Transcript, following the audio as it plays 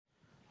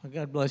Well,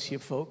 God bless you,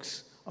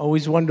 folks.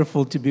 Always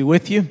wonderful to be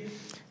with you.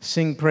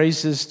 Sing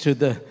praises to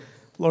the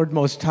Lord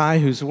Most High,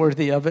 who's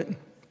worthy of it,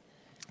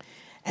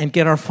 and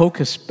get our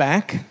focus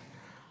back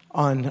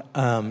on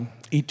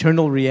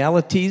eternal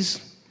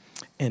realities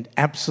and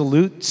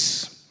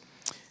absolutes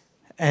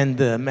and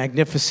the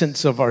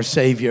magnificence of our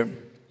Savior.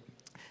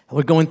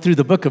 We're going through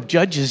the book of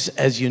Judges,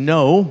 as you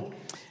know,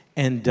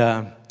 and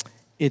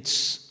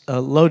it's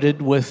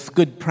loaded with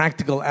good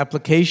practical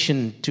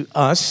application to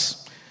us.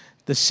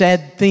 The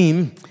sad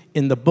theme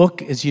in the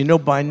book, as you know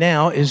by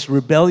now, is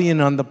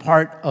rebellion on the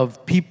part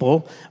of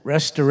people,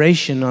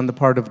 restoration on the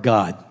part of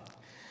God.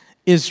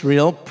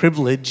 Israel,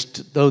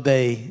 privileged though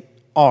they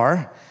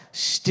are,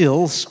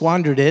 still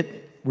squandered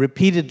it,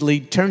 repeatedly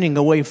turning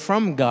away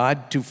from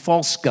God to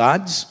false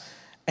gods,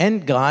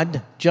 and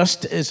God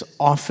just as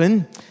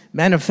often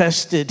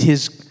manifested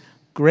His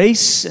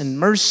grace and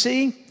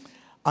mercy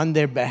on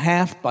their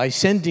behalf by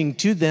sending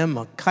to them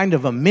a kind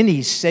of a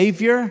mini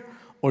savior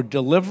or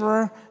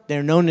deliverer.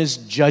 They're known as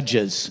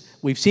judges.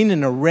 We've seen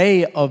an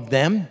array of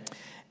them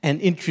and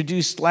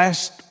introduced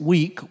last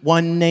week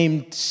one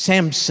named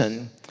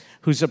Samson,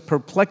 who's a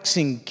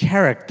perplexing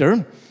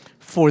character,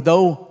 for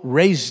though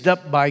raised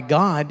up by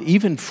God,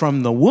 even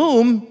from the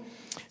womb,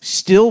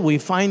 still we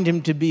find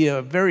him to be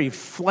a very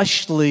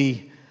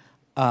fleshly,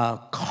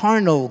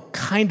 carnal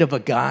kind of a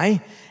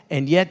guy.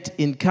 And yet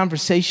in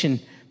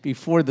conversation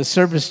before the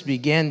service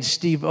began,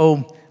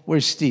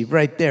 where's Steve?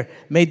 Right there,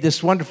 made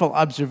this wonderful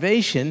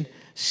observation.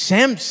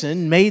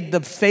 Samson made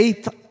the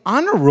faith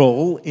honor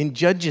roll in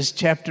Hebrews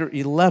chapter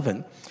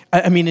 11.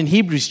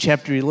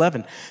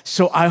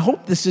 So I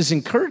hope this is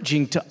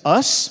encouraging to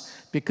us,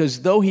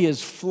 because though he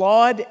is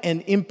flawed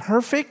and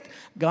imperfect,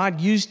 God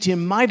used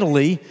him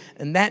mightily,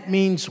 and that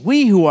means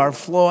we who are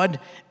flawed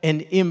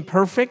and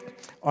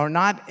imperfect are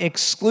not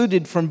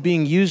excluded from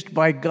being used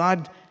by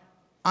God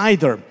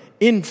either.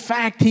 In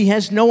fact, he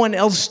has no one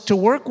else to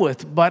work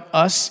with but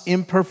us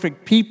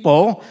imperfect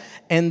people,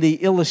 and the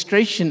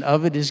illustration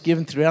of it is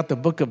given throughout the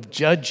book of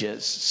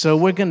Judges. So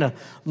we're going to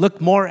look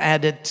more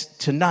at it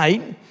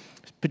tonight,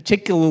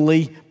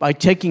 particularly by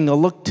taking a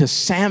look to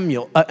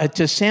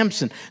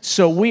Samson.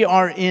 So we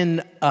are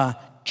in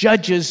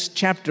Judges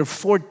chapter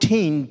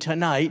 14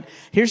 tonight.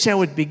 Here's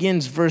how it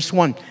begins, verse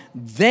 1.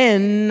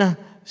 Then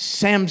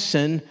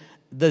Samson,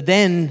 the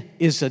then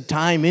is a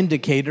time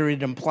indicator.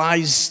 It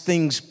implies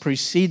things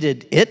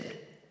preceded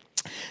it.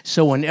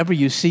 So whenever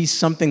you see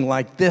something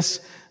like this,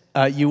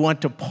 you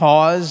want to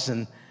pause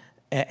and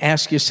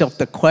ask yourself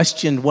the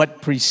question,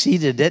 what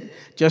preceded it,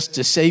 just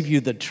to save you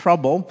the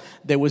trouble.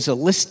 There was a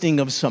listing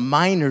of some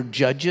minor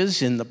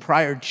judges in the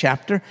prior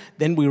chapter.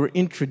 Then we were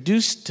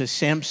introduced to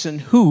Samson,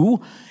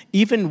 who,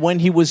 even when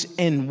he was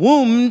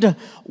enwombed,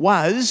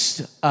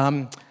 was,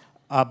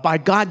 by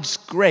God's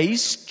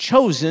grace,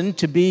 chosen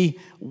to be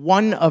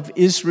one of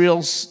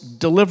Israel's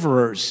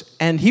deliverers.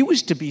 And he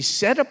was to be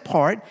set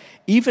apart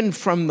even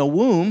from the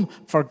womb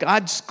for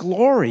God's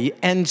glory.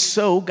 And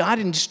so God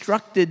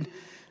instructed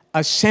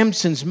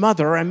Samson's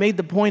mother. I made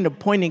the point of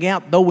pointing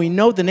out, though we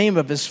know the name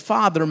of his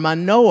father,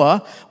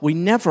 Manoah, we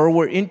never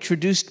were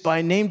introduced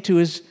by name to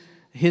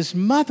his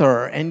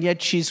mother, and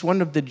yet she's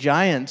one of the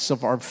giants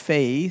of our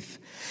faith.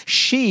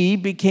 She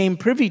became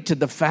privy to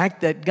the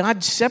fact that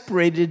God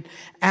separated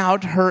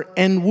out her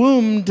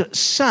enwombed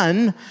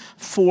son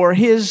for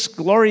his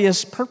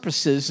glorious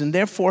purposes, and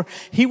therefore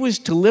he was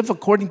to live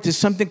according to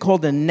something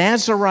called a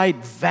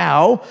Nazirite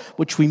vow,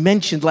 which we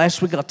mentioned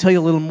last week. I'll tell you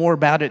a little more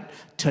about it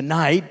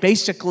tonight.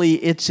 Basically,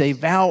 it's a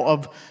vow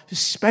of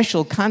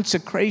special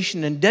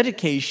consecration and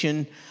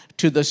dedication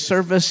to the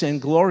service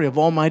and glory of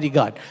Almighty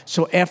God.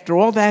 So after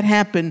all that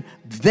happened,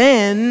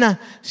 then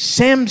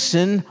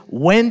Samson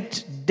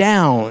went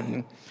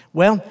down.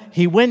 Well,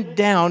 he went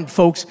down,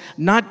 folks,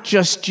 not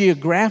just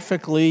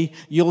geographically.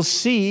 You'll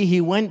see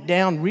he went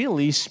down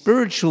really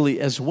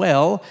spiritually as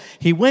well.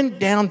 He went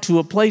down to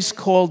a place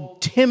called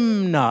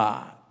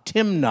Timnah.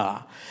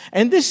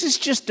 And this is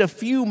just a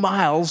few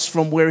miles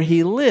from where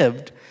he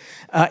lived.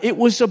 It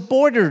was a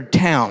border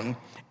town,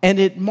 and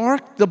it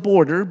marked the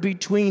border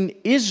between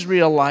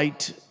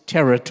Israelite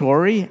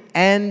territory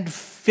and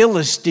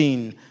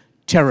Philistine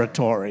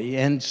territory.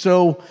 And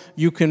so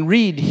you can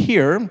read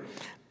here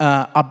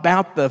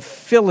about the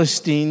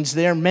Philistines.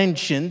 They're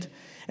mentioned.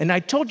 And I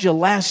told you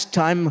last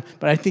time,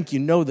 but I think you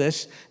know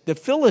this, the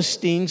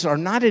Philistines are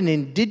not an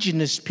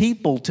indigenous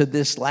people to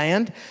this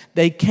land.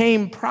 They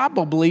came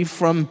probably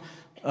from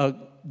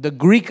the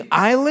Greek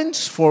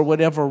islands for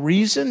whatever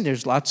reason.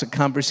 There's lots of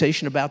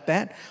conversation about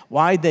that.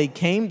 Why they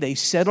came, they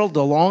settled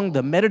along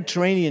the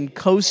Mediterranean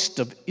coast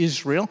of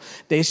Israel.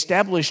 They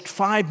established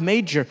 5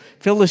 major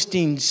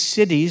Philistine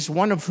cities,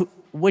 one of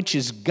which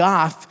is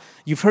Gath.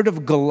 You've heard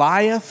of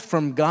Goliath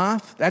from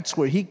Gath? That's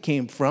where he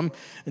came from.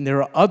 And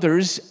there are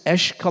others,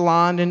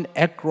 Ashkelon and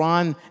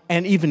Ekron,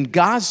 and even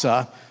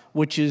Gaza,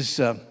 which is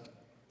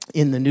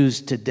in the news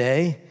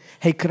today.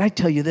 Hey, could I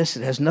tell you this?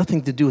 It has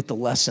nothing to do with the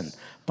lesson,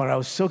 but I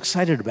was so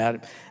excited about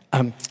it.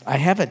 I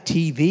have a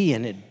TV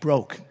and it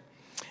broke.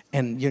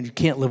 And you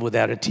can't live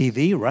without a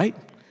TV, right?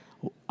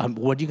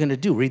 What are you going to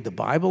do, read the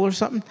Bible or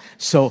something?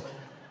 So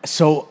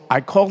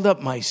I called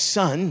up my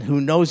son,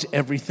 who knows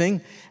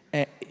everything.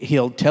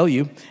 He'll tell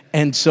you.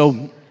 And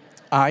so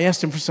I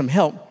asked him for some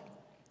help.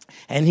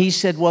 And he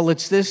said, well,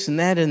 it's this and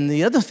that and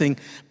the other thing,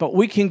 but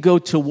we can go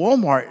to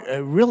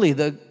Walmart. Really,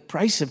 the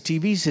price of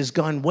TVs has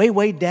gone way,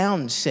 way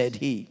down, said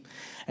he.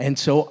 And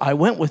so I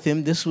went with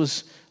him. This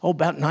was,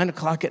 about 9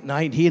 o'clock at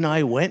night. He and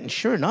I went, and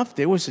sure enough,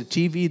 there was a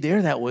TV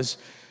there that was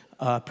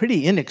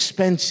pretty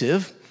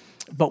inexpensive,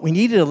 but we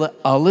needed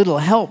a little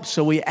help.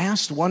 So we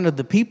asked one of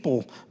the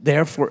people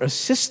there for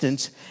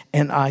assistance,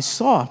 and I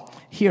saw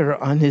here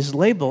on his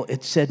label,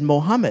 it said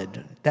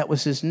Mohammed. That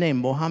was his name,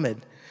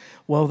 Mohammed.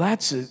 Well,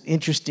 that's an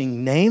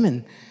interesting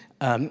name,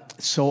 and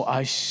so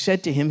I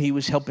said to him, he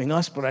was helping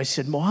us, but I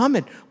said,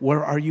 Mohammed,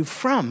 where are you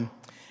from?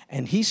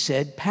 And he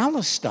said,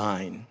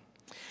 Palestine.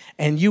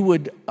 And you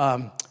would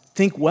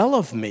think well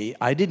of me.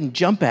 I didn't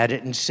jump at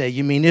it and say,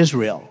 you mean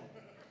Israel?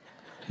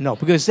 No,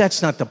 because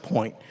that's not the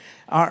point.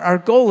 Our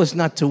goal is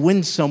not to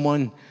win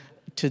someone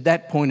to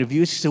that point of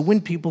view. It's to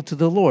win people to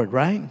the Lord,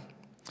 right?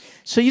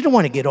 So you don't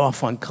want to get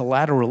off on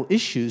collateral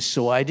issues,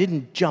 so I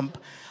didn't jump.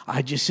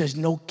 I just says,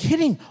 no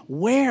kidding,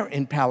 where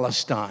in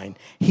Palestine?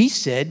 He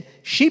said,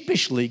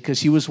 sheepishly,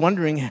 because he was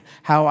wondering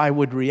how I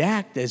would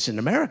react as an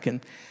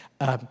American,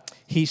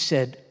 he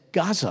said,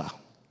 Gaza.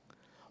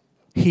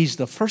 He's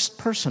the first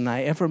person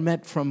I ever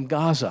met from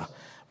Gaza,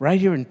 right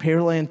here in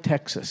Pearland,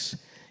 Texas.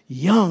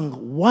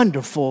 Young,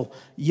 wonderful,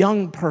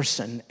 young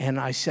person. And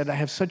I said, I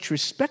have such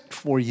respect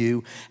for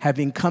you,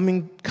 having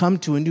come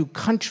to a new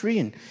country,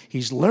 and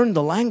he's learned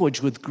the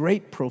language with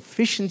great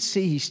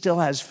proficiency. He still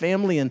has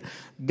family in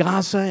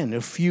Gaza and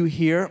a few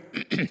here.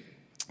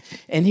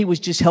 And he was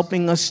just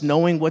helping us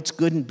knowing what's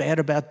good and bad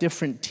about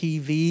different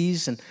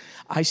TVs. And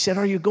I said,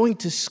 are you going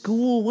to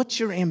school? What's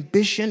your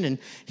ambition? And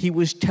he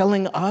was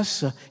telling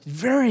us, a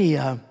very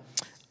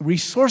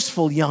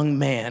resourceful young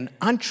man,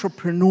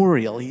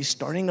 entrepreneurial. He's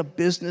starting a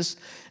business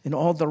and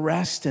all the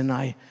rest. And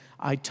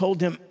I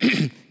told him,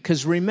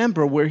 because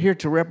remember, we're here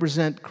to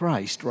represent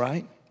Christ,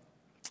 right?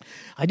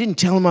 I didn't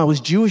tell him I was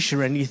Jewish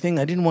or anything.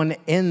 I didn't want to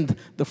end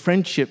the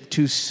friendship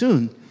too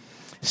soon.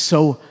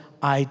 So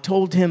I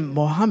told him,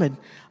 Mohammed,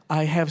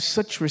 I have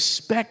such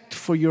respect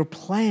for your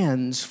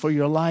plans for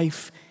your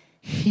life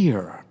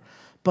here.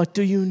 But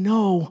do you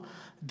know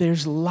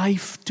there's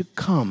life to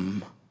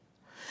come?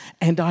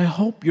 And I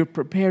hope you're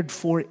prepared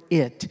for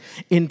it.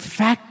 In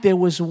fact, there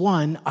was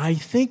one, I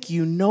think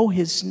you know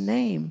his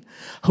name,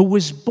 who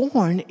was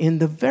born in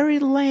the very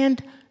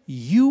land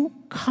you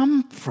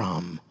come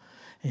from.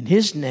 And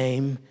his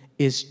name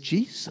is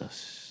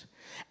Jesus.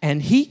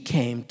 And he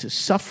came to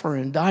suffer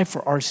and die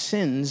for our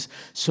sins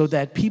so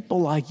that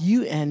people like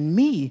you and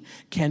me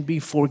can be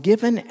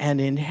forgiven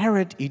and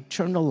inherit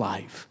eternal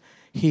life.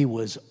 He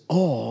was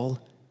all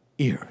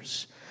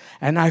ears.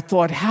 And I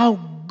thought how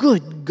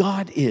good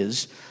God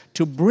is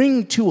to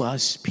bring to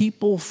us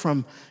people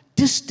from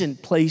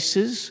distant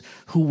places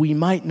who we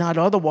might not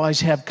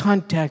otherwise have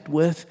contact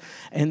with,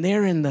 and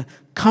they're in the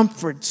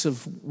comforts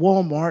of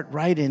Walmart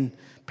right in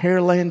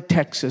Pearland,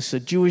 Texas. A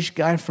Jewish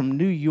guy from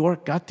New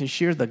York got to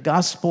share the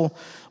gospel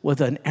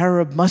with an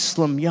Arab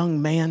Muslim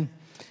young man.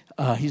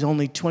 He's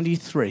only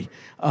 23,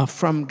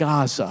 from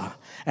Gaza.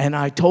 And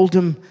I told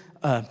him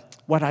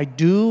what I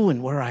do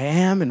and where I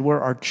am and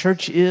where our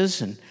church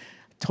is, and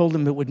told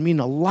him it would mean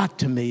a lot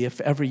to me if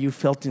ever you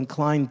felt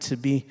inclined to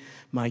be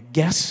my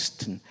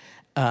guest.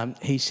 And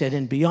he said,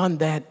 and beyond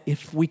that,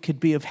 if we could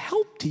be of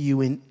help to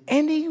you in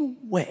any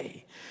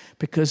way,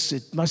 because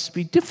it must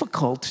be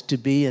difficult to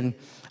be in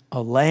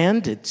a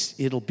land,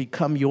 it'll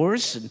become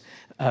yours,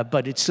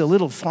 but it's a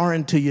little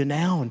foreign to you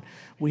now, and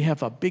we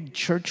have a big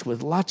church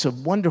with lots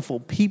of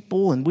wonderful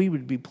people, and we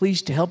would be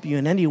pleased to help you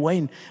in any way.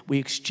 And we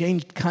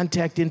exchanged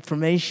contact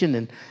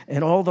information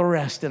and all the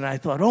rest. And I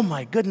thought, oh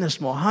my goodness,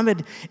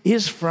 Mohammed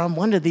is from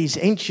one of these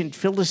ancient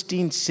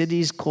Philistine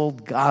cities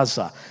called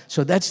Gaza.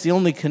 So that's the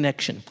only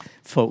connection,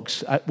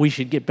 folks. We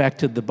should get back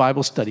to the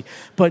Bible study.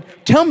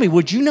 But tell me,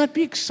 would you not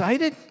be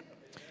excited?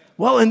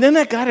 Well, and then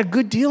I got a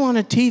good deal on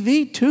a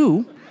TV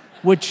too,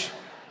 which,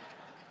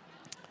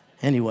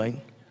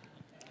 anyway.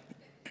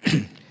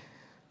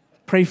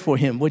 Pray for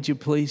him, would you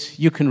please?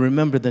 You can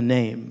remember the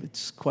name.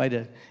 It's quite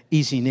an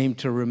easy name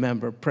to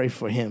remember. Pray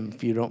for him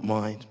if you don't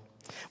mind.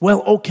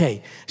 Well,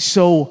 okay.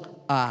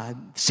 So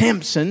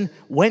Samson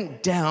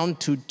went down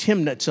to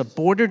Timnah. It's a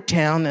border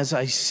town, as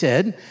I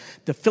said.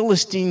 The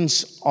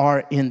Philistines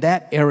are in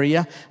that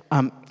area,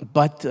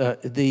 but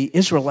the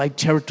Israelite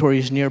territory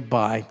is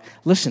nearby.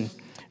 Listen,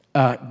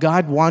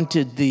 God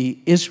wanted the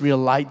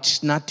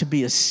Israelites not to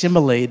be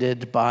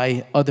assimilated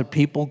by other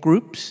people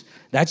groups.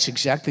 That's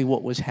exactly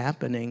what was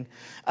happening.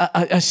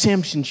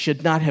 Samson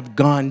should not have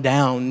gone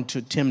down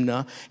to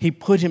Timnah. He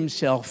put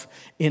himself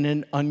in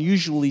an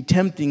unusually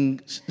tempting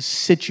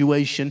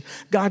situation.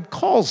 God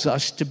calls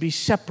us to be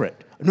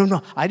separate.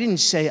 No, I didn't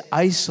say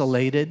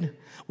isolated.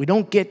 We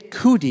don't get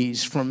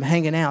cooties from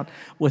hanging out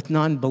with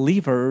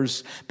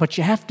non-believers, but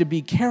you have to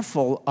be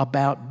careful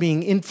about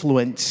being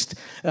influenced.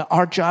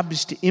 Our job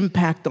is to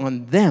impact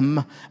on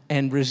them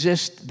and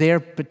resist their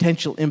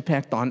potential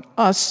impact on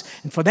us.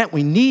 And for that,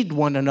 we need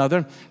one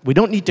another. We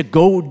don't need to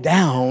go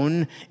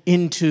down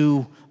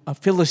into a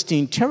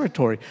Philistine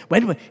territory. But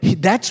anyway,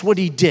 that's what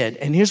he did.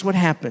 And here's what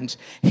happens.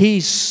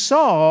 He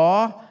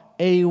saw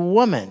a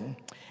woman.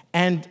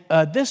 And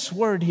this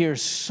word here,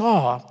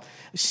 saw,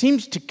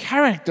 seems to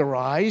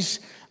characterize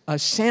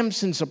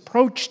Samson's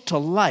approach to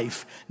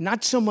life.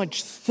 Not so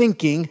much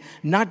thinking,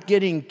 not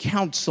getting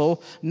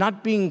counsel,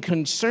 not being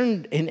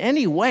concerned in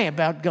any way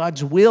about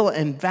God's will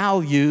and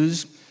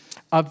values.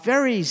 A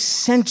very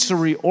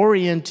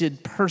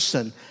sensory-oriented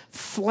person,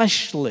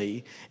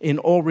 fleshly in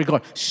all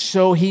regard.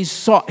 So he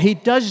saw. He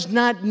does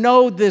not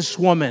know this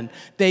woman.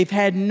 They've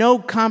had no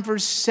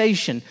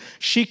conversation.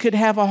 She could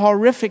have a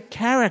horrific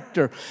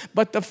character,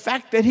 but the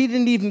fact that he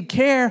didn't even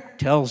care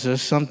tells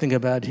us something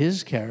about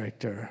his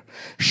character.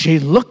 She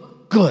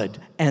looked good,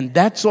 and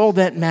that's all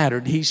that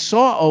mattered. He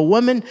saw a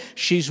woman.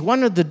 She's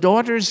one of the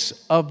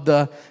daughters of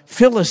the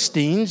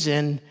Philistines,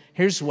 and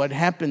here's what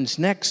happens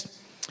next.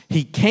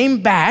 He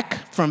came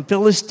back from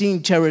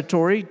Philistine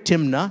territory,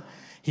 Timnah.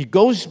 He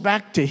goes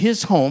back to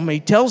his home. He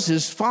tells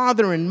his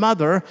father and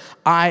mother,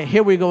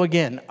 here we go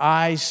again.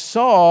 I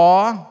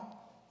saw,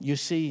 you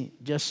see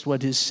just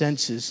what his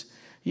senses.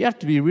 You have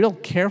to be real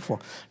careful.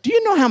 Do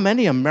you know how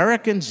many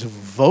Americans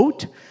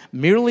vote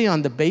merely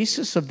on the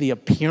basis of the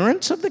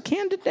appearance of the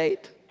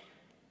candidate?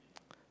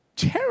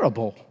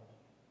 Terrible.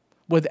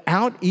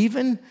 Without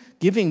even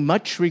giving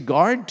much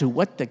regard to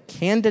what the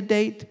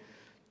candidate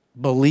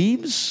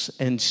believes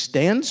and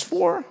stands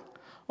for?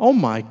 Oh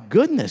my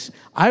goodness,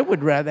 I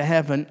would rather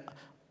have an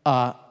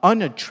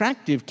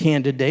unattractive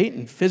candidate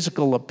in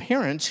physical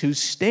appearance who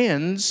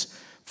stands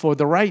for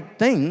the right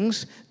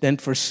things than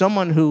for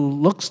someone who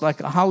looks like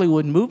a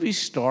Hollywood movie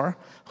star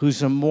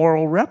who's a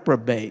moral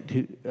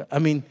reprobate.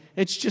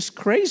 It's just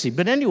crazy.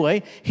 But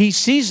anyway, he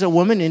sees a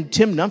woman in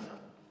Timnah.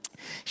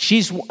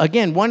 She's,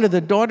 again, one of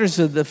the daughters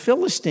of the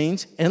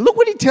Philistines. And look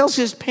what he tells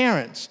his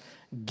parents.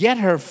 Get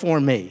her for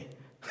me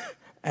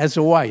as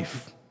a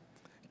wife.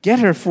 Get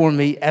her for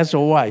me as a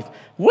wife.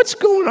 What's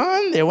going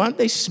on there? Why don't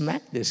they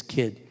smack this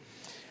kid?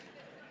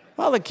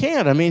 Well, they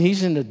can't.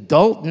 He's an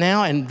adult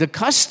now, and the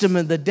custom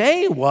of the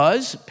day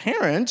was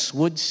parents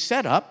would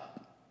set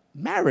up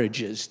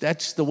marriages.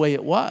 That's the way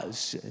it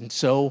was. And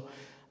so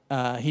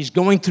he's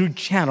going through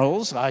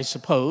channels, I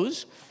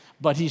suppose,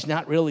 but he's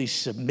not really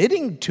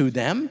submitting to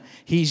them.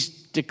 He's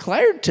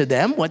declared to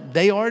them what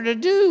they are to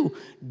do.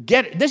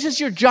 This is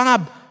your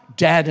job,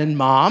 Dad and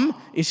Mom.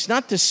 It's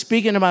not to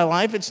speak into my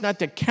life. It's not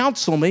to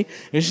counsel me.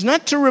 It's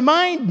not to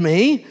remind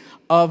me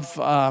of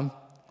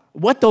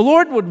what the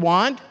Lord would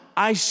want.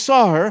 I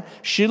saw her.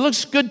 She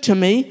looks good to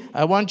me.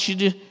 I want you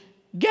to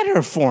get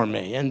her for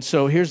me. And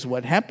so here's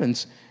what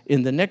happens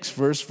in the next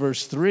verse,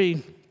 verse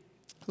 3.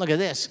 Look at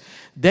this.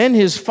 Then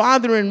his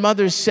father and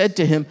mother said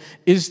to him,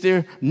 is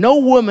there no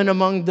woman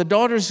among the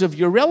daughters of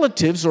your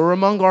relatives or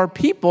among our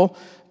people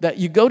that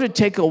you go to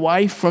take a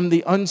wife from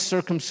the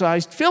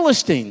uncircumcised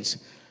Philistines?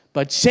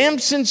 But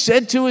Samson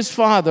said to his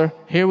father,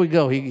 here we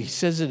go, he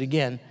says it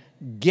again,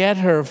 get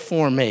her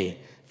for me,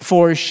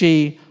 for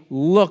she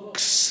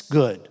looks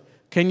good.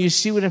 Can you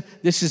see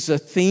this is a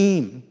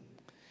theme?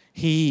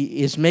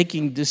 He is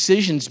making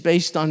decisions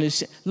based on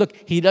his, look,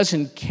 he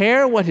doesn't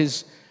care what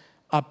his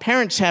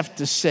parents have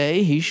to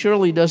say. He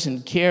surely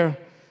doesn't care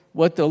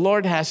what the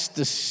Lord has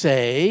to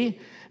say.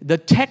 The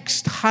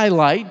text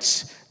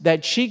highlights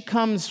that she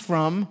comes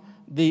from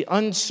the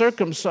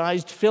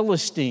uncircumcised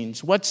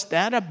Philistines. What's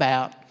that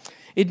about?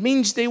 It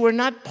means they were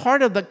not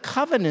part of the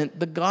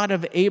covenant the God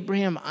of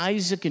Abraham,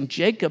 Isaac, and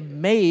Jacob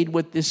made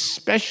with this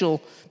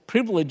special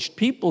privileged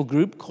people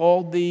group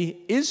called the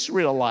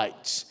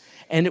Israelites.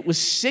 And it was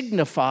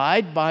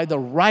signified by the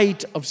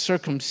rite of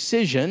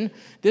circumcision.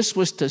 This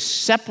was to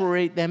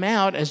separate them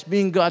out as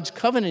being God's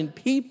covenant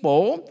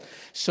people.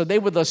 So they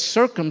were the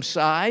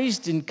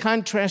circumcised in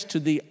contrast to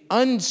the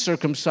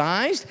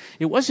uncircumcised.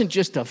 It wasn't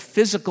just a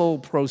physical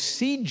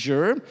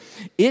procedure.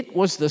 It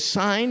was the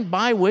sign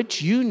by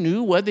which you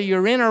knew whether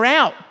you're in or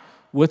out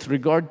with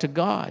regard to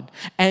God.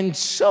 And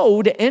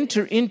so to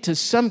enter into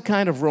some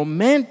kind of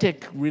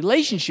romantic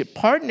relationship,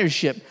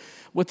 partnership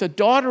with a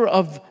daughter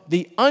of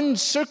the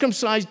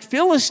uncircumcised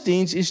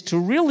Philistines is to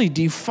really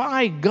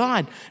defy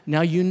God.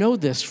 Now you know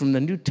this from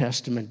the New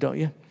Testament, don't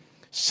you?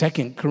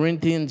 2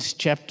 Corinthians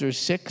chapter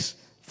 6,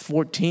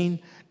 14.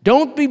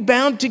 Don't be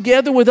bound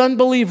together with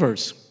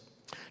unbelievers.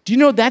 Do you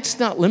know that's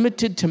not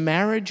limited to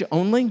marriage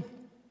only?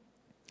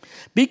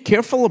 Be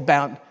careful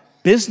about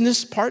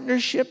business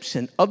partnerships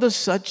and other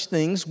such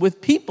things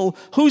with people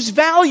whose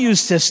value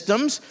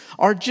systems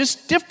are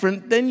just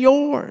different than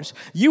yours.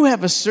 You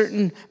have a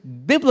certain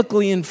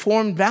biblically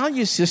informed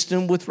value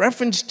system with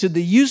reference to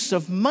the use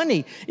of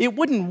money. It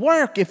wouldn't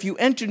work if you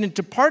entered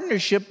into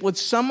partnership with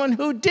someone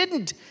who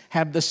didn't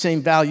have the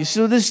same value.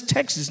 So this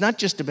text is not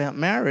just about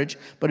marriage,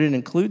 but it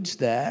includes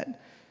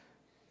that.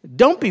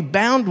 Don't be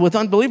bound with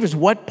unbelievers.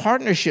 What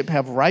partnership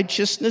have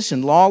righteousness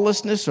and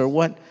lawlessness, or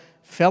what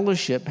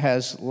fellowship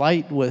has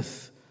light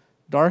with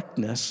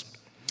darkness?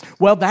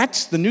 Well,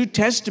 that's the New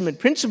Testament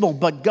principle,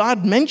 but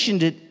God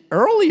mentioned it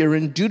earlier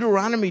in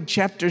Deuteronomy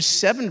chapter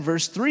 7,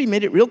 verse 3,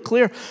 made it real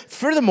clear.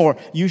 Furthermore,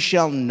 you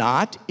shall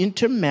not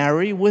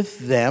intermarry with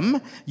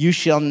them. You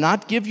shall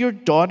not give your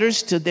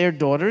daughters to their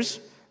daughters,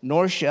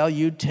 nor shall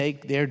you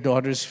take their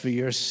daughters for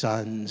your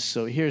sons.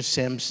 So here's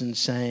Samson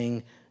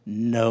saying,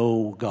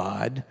 no,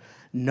 God,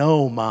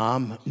 no,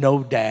 Mom,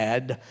 no,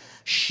 Dad.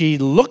 She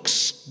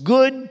looks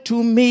good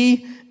to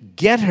me.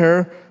 Get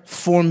her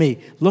for me.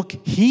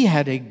 Look, he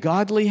had a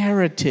godly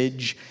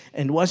heritage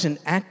and wasn't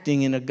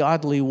acting in a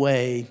godly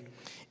way.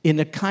 In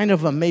a kind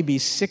of a maybe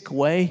sick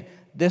way,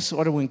 this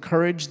ought to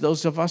encourage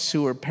those of us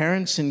who are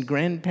parents and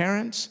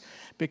grandparents,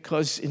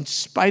 because in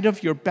spite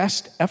of your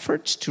best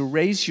efforts to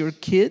raise your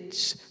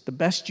kids the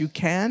best you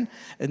can,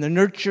 and the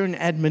nurture and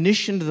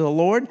admonition of the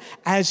Lord,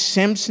 as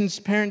Samson's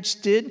parents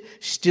did,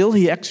 still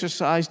he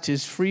exercised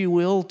his free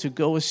will to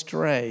go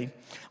astray.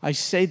 I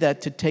say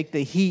that to take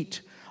the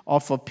heat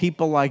off of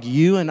people like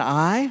you and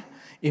I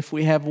if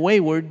we have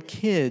wayward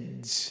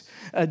kids.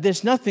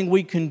 There's nothing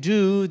we can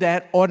do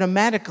that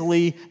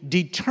automatically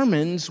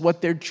determines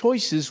what their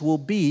choices will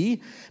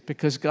be,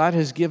 because God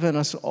has given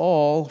us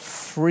all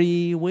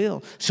free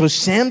will. So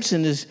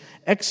Samson is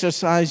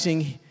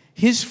exercising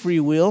his free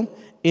will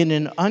in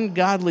an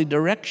ungodly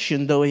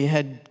direction, though he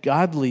had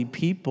godly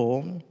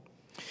people.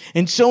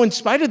 And so in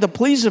spite of the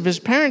pleas of his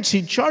parents,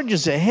 he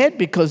charges ahead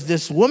because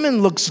this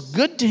woman looks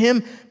good to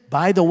him.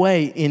 By the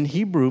way, in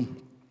Hebrew,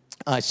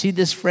 see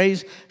this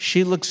phrase,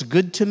 she looks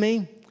good to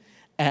me?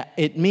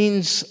 It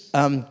means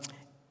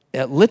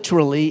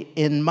literally,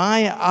 in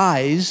my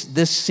eyes,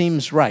 this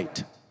seems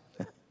right.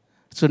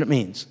 That's what it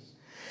means.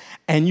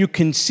 And you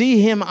can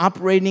see him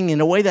operating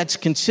in a way that's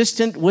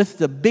consistent with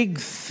the big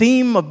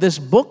theme of this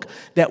book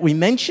that we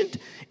mentioned.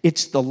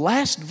 It's the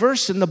last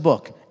verse in the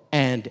book.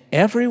 And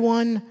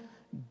everyone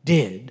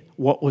did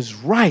what was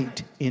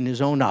right in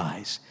his own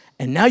eyes.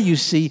 And now you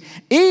see,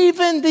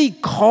 even the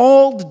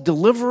called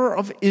deliverer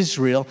of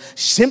Israel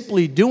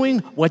simply doing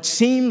what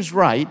seems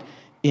right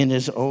in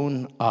his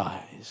own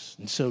eyes.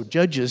 And so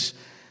Judges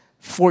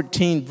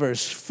 14,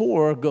 verse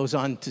 4 goes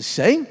on to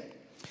say,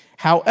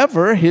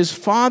 however, his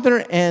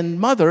father and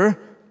mother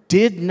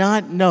did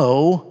not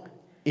know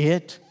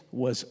it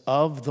was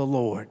of the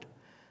Lord.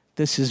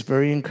 This is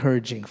very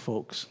encouraging,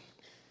 folks.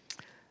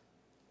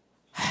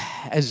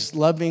 As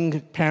loving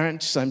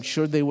parents, I'm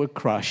sure they were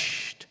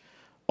crushed.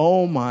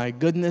 Oh my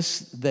goodness,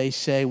 they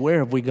say, where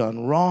have we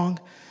gone wrong?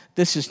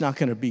 This is not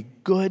going to be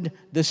good.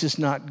 This is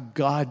not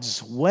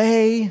God's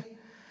way.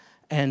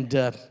 And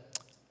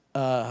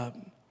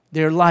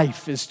their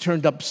life is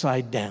turned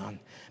upside down.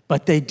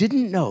 But they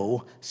didn't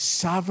know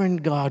sovereign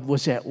God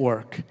was at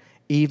work,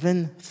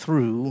 even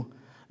through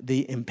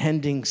the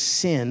impending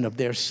sin of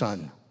their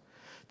son.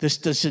 This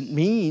doesn't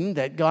mean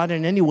that God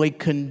in any way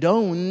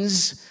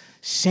condones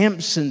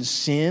Samson's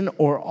sin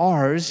or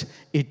ours.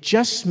 It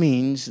just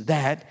means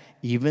that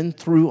even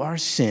through our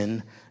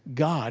sin,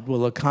 God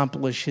will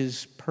accomplish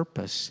his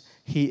purpose.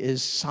 He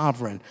is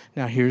sovereign.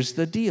 Now, here's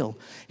the deal.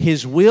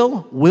 His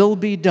will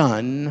be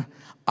done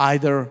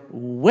either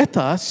with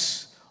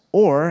us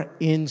or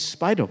in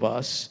spite of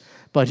us,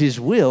 but his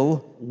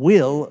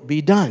will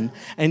be done.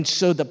 And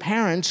so the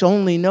parents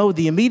only know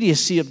the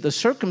immediacy of the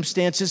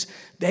circumstances.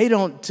 They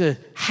don't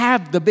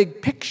have the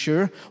big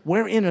picture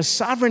wherein a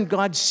sovereign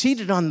God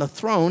seated on the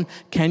throne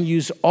can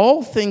use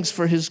all things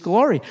for his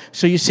glory.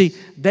 So you see,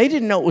 they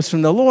didn't know it was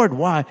from the Lord.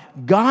 Why?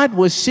 God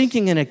was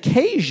seeking an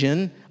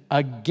occasion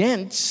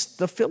against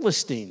the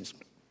Philistines.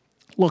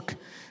 Look,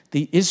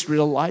 the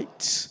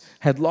Israelites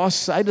had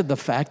lost sight of the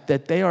fact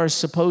that they are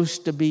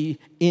supposed to be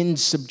in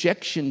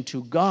subjection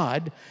to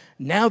God.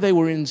 Now they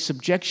were in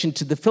subjection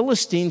to the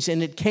Philistines,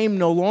 and it came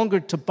no longer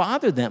to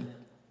bother them.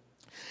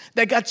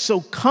 They got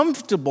so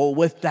comfortable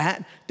with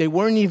that, they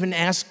weren't even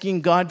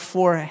asking God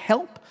for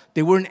help.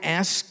 They weren't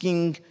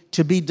asking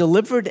to be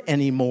delivered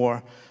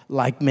anymore.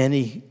 Like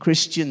many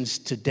Christians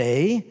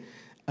today,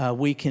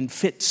 we can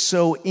fit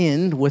so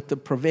in with the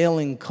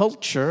prevailing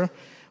culture.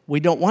 We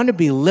don't want to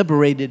be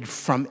liberated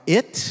from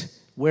it.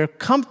 We're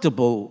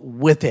comfortable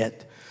with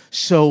it.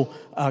 So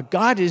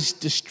God is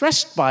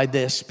distressed by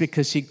this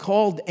because he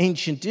called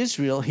ancient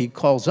Israel, he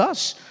calls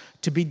us,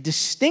 to be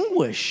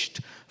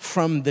distinguished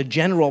from the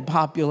general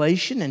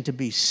population and to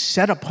be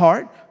set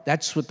apart.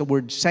 That's what the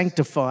word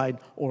sanctified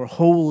or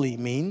holy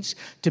means,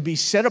 to be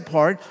set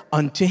apart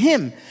unto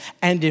him.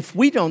 And if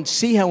we don't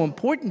see how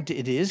important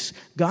it is,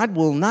 God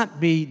will not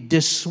be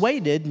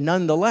dissuaded,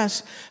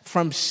 nonetheless,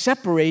 from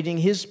separating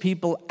his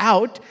people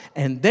out.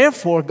 And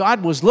therefore,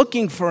 God was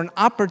looking for an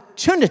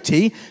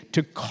opportunity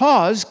to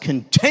cause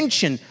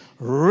contention,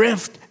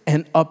 rift,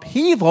 an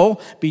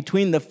upheaval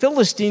between the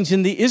Philistines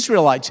and the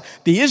Israelites.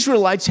 The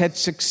Israelites had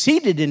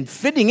succeeded in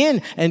fitting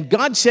in, and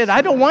God said,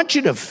 I don't want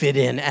you to fit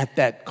in at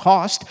that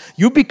cost.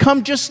 You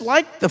become just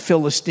like the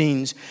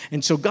Philistines.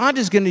 And so God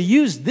is going to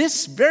use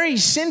this very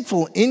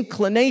sinful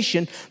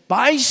inclination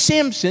by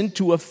Samson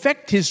to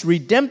effect his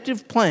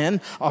redemptive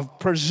plan of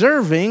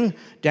preserving,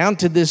 down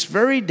to this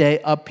very day,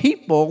 a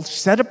people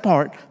set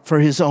apart for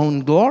his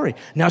own glory.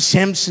 Now,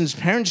 Samson's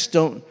parents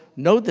don't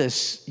know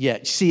this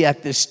yet. See,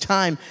 at this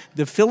time,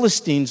 the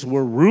Philistines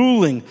were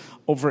ruling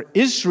over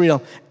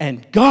Israel,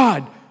 and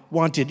God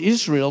wanted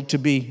Israel to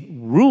be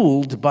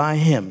ruled by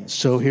him.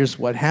 So here's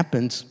what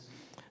happens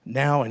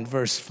now in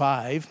verse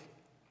 5.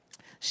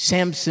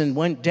 Samson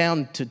went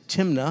down to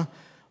Timnah.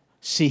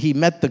 See, he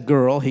met the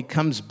girl. He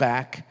comes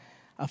back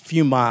a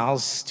few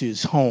miles to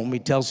his home. He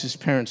tells his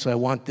parents, I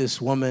want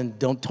this woman.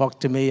 Don't talk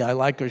to me. I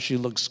like her. She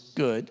looks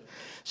good.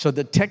 So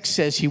the text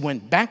says he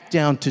went back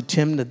down to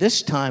Timnah.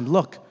 This time,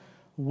 look,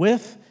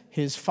 with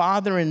his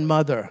father and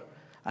mother.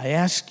 I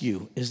ask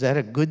you, is that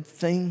a good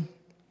thing?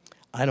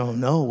 I don't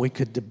know. We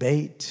could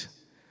debate.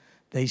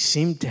 They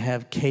seem to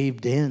have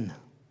caved in.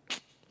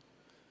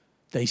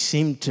 They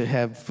seem to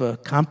have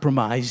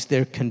compromised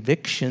their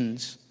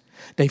convictions.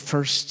 They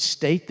first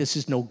state this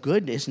is no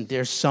good. Isn't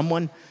there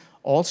someone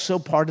also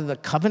part of the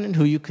covenant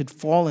who you could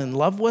fall in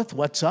love with?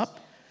 What's up?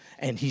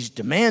 And he's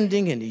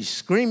demanding and he's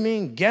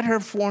screaming, get her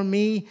for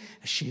me.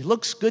 She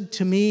looks good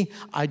to me.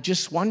 I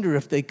just wonder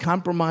if they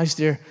compromised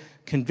their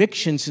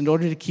convictions in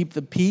order to keep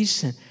the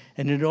peace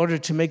and in order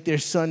to make their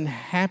son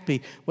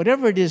happy.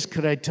 Whatever it is,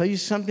 could I tell you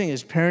something?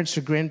 As parents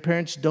or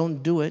grandparents,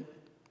 don't do it.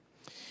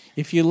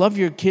 If you love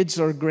your kids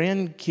or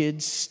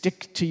grandkids,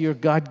 stick to your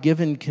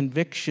God-given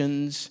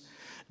convictions.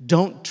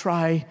 Don't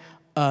try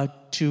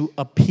to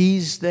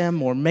appease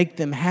them or make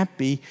them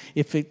happy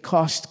if it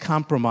costs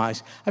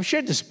compromise. I've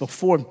shared this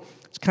before.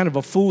 It's kind of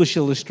a foolish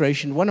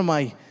illustration. One of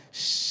my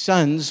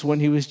sons, when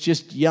he was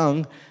just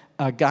young,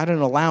 got an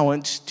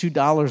allowance.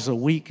 $2 a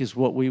week is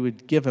what we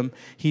would give him.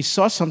 He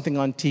saw something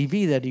on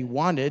TV that he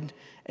wanted,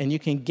 and you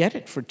can get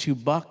it for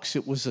 $2.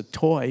 It was a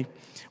toy.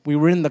 We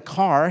were in the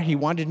car. He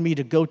wanted me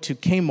to go to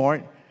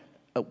Kmart.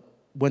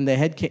 When they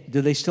had,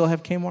 do they still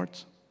have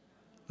Kmarts?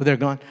 Oh, they're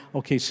gone.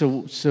 Okay,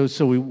 so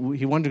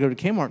he wanted to go to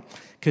Kmart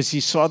because he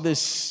saw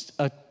this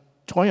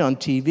toy on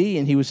TV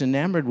and he was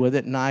enamored with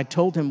it. And I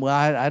told him, well,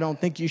 I don't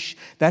think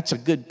that's a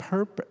good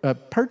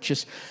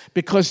purchase,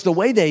 because the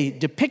way they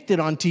depict it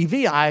on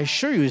TV, I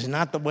assure you, is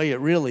not the way it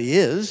really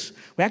is.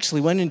 We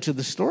actually went into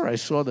the store. I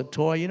saw the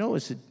toy. You know,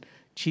 it's a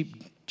cheap,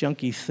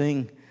 junky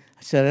thing.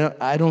 I said,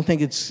 I don't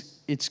think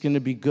it's going to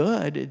be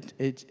good.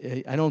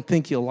 I don't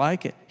think you'll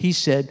like it. He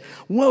said,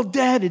 well,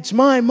 Dad, it's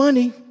my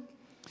money.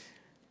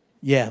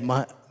 Yeah,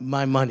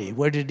 my money.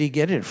 Where did he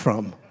get it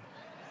from?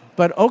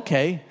 But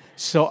okay.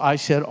 So I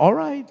said, all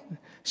right.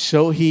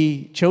 So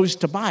he chose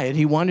to buy it.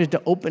 He wanted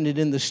to open it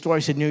in the store. I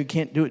said, no, you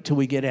can't do it till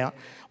we get out.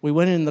 We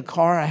went in the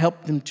car. I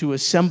helped him to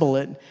assemble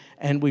it.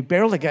 And we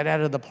barely got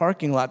out of the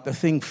parking lot. The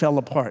thing fell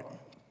apart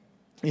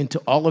into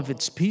all of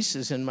its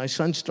pieces. And my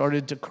son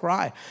started to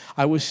cry.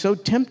 I was so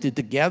tempted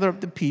to gather up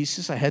the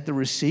pieces. I had the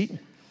receipt.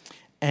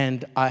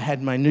 And I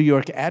had my New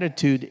York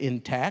attitude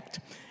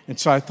intact. And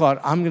so I thought,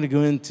 I'm going to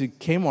go into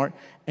Kmart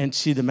and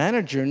see the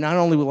manager. Not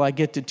only will I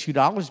get the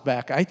 $2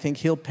 back, I think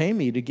he'll pay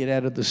me to get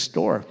out of the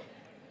store.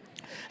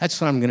 That's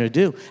what I'm going to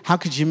do. How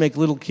could you make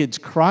little kids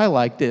cry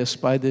like this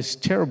by this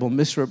terrible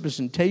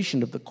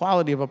misrepresentation of the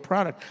quality of a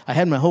product? I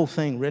had my whole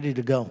thing ready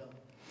to go.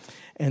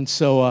 And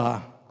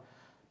so,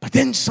 but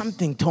then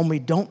something told me,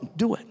 don't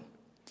do it.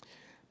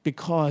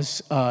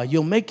 Because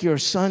you'll make your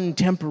son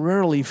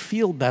temporarily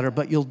feel better,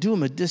 but you'll do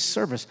him a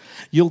disservice.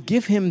 You'll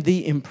give him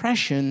the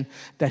impression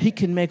that he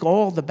can make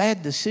all the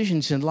bad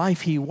decisions in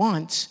life he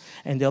wants,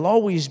 and there'll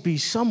always be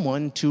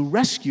someone to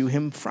rescue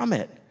him from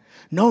it.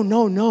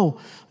 No.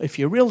 If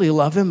you really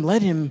love him,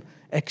 let him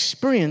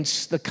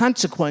experience the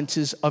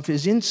consequences of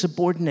his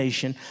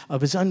insubordination,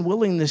 of his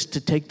unwillingness to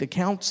take the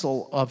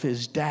counsel of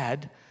his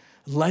dad.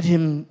 Let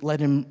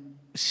him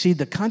see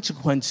the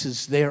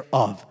consequences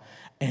thereof.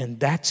 And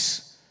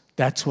that's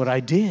what I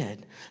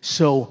did.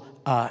 So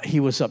he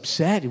was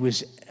upset. He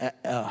was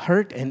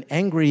hurt and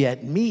angry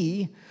at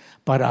me,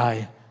 but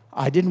I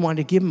didn't want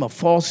to give him a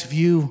false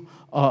view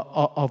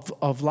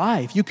of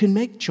life. You can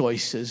make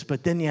choices,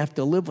 but then you have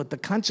to live with the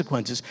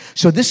consequences.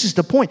 So this is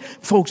the point.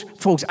 Folks,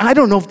 I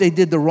don't know if they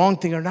did the wrong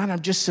thing or not.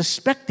 I'm just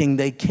suspecting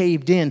they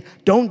caved in.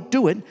 Don't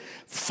do it.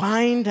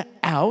 Find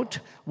out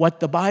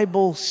what the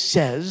Bible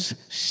says.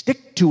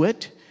 Stick to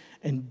it.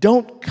 And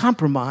don't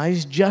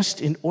compromise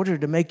just in order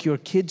to make your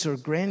kids or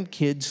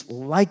grandkids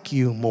like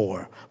you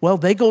more. Well,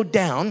 they go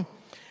down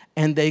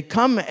and they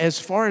come as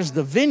far as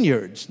the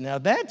vineyards. Now,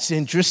 that's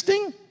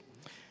interesting.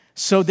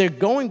 So they're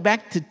going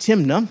back to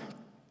Timnah.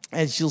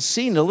 As you'll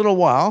see in a little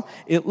while,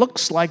 it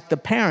looks like the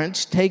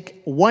parents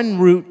take one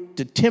route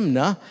to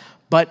Timnah,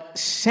 but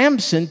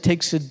Samson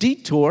takes a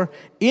detour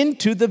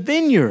into the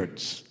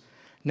vineyards.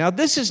 Now,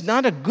 this is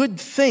not a good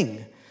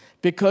thing,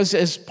 because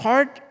as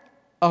part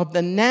of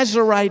the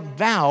Nazirite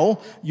vow,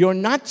 you're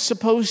not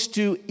supposed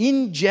to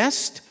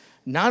ingest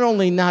not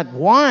only not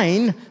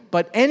wine,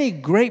 but any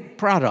grape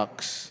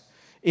products.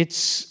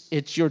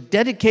 It's your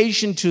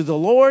dedication to the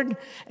Lord.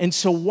 And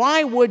so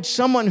why would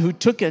someone who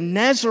took a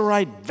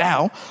Nazirite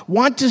vow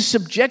want to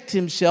subject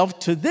himself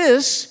to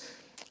this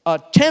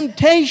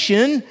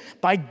temptation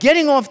by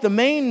getting off the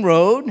main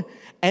road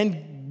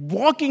and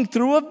walking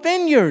through a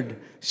vineyard?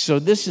 So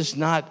this is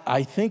not,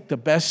 I think, the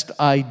best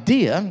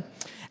idea.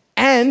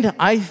 And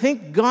I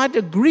think God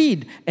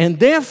agreed. And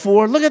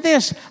therefore, look at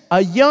this.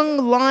 A young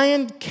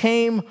lion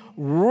came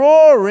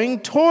roaring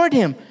toward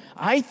him.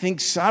 I think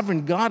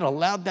sovereign God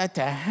allowed that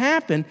to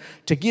happen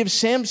to give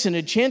Samson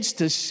a chance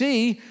to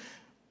see,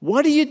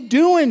 what are you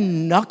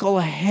doing,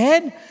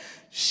 knucklehead?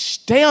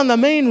 Stay on the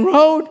main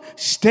road.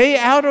 Stay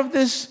out of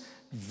this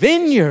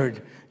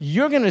vineyard.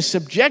 You're going to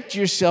subject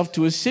yourself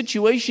to a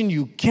situation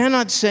you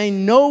cannot say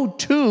no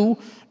to.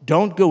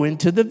 Don't go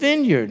into the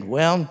vineyard.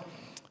 Well,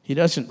 he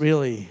doesn't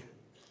really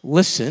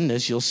listen,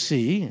 as you'll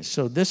see.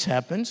 So this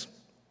happens.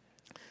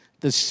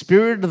 The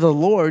Spirit of the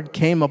Lord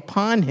came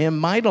upon him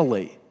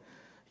mightily.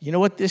 You know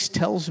what this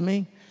tells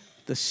me?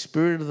 The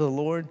Spirit of the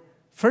Lord.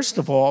 First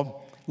of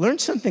all, learn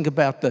something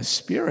about the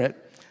Spirit.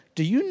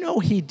 Do you know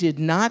he did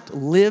not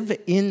live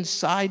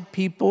inside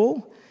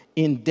people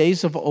in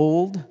days of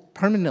old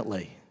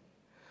permanently?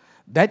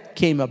 That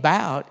came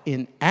about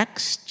in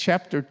Acts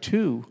chapter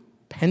 2,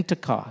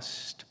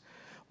 Pentecost.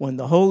 When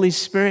the Holy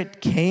Spirit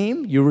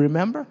came, you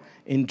remember,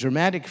 in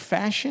dramatic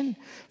fashion.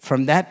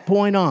 From that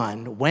point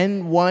on,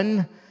 when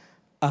one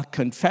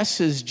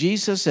confesses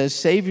Jesus as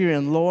Savior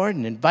and Lord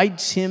and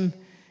invites him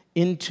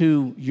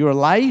into your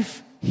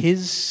life,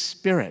 his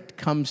Spirit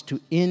comes to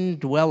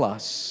indwell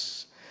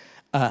us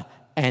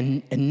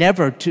and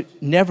never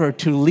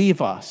to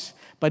leave us.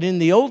 But in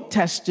the Old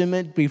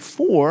Testament,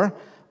 before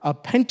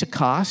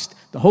Pentecost,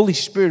 the Holy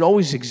Spirit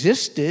always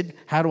existed.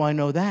 How do I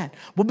know that?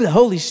 Well, the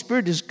Holy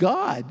Spirit is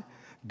God.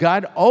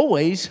 God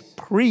always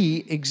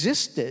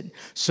pre-existed.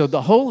 So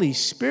the Holy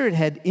Spirit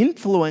had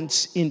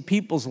influence in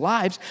people's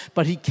lives,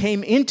 but he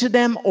came into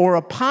them or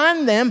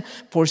upon them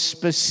for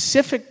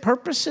specific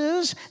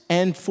purposes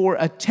and for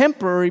a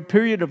temporary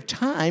period of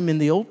time in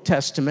the Old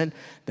Testament.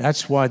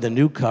 That's why the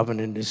New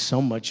Covenant is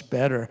so much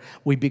better.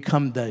 We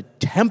become the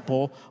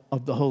temple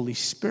of the Holy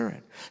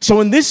Spirit. So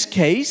in this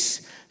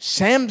case,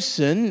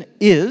 Samson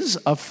is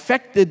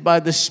affected by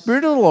the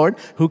Spirit of the Lord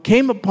who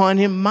came upon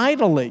him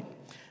mightily.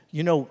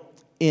 You know,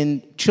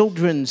 in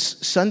children's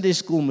Sunday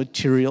school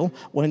material,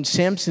 when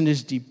Samson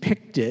is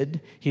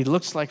depicted, he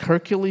looks like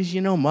Hercules,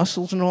 you know,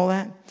 muscles and all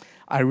that.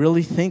 I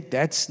really think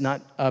that's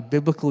not a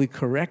biblically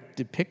correct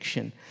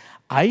depiction.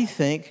 I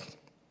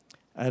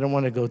don't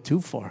want to go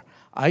too far.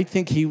 I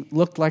think he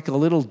looked like a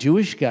little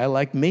Jewish guy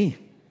like me.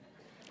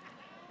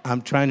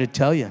 I'm trying to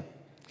tell you.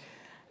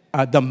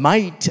 The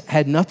might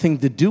had nothing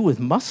to do with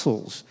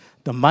muscles.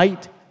 The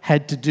might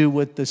had to do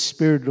with the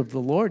Spirit of the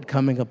Lord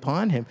coming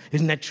upon him.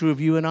 Isn't that true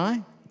of you and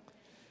I?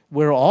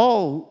 We're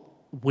all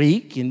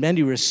weak in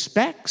many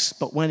respects,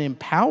 but when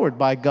empowered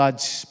by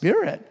God's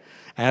Spirit,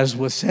 as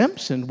with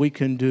Samson, we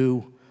can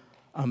do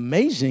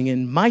amazing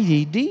and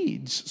mighty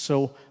deeds.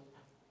 So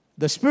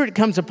the Spirit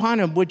comes upon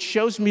him, which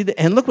shows me that,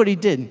 and look what he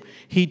did.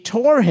 He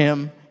tore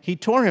him,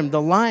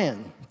 the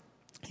lion.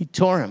 He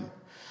tore him.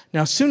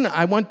 Now, soon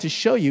I want to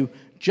show you,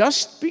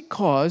 just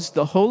because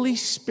the Holy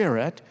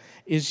Spirit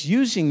is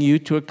using you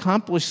to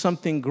accomplish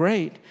something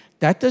great,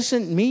 that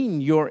doesn't mean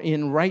you're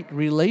in right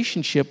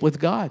relationship with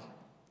God.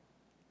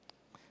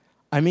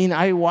 I mean,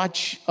 I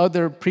watch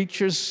other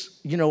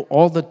preachers, you know,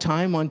 all the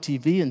time on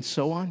TV and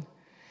so on.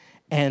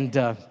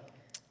 And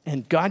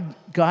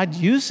God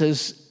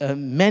uses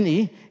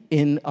many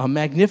in a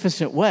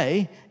magnificent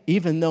way,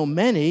 even though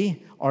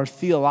many are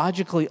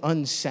theologically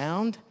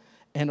unsound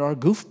and are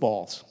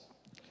goofballs.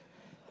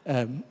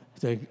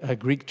 The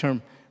Greek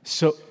term.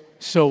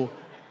 So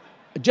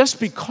just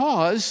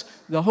because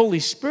the Holy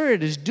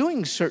Spirit is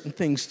doing certain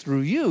things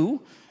through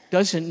you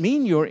doesn't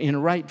mean you're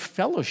in right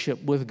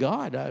fellowship with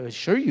God. I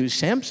assure you,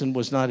 Samson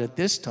was not at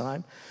this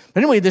time.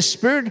 But anyway, the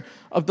Spirit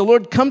of the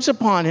Lord comes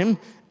upon him,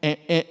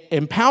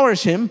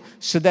 empowers him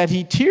so that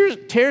he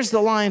tears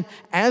the lion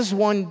as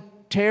one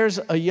tears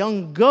a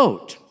young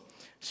goat.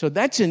 So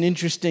that's an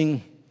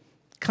interesting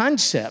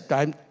concept.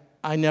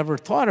 I never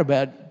thought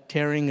about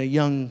tearing a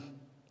young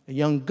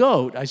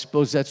goat. I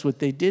suppose that's what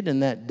they did in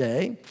that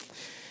day.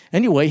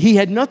 Anyway, he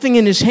had nothing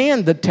in his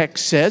hand, the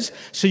text says,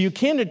 so you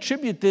can't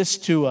attribute this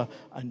to a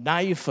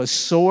knife, a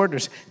sword, or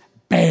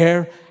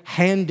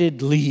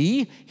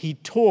bare-handedly. He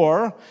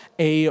tore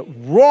a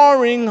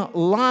roaring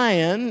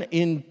lion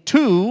in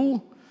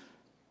two,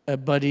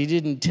 but he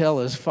didn't tell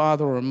his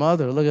father or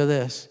mother. Look at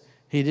this.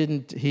 He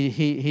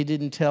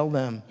didn't tell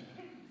them.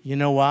 You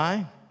know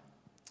why?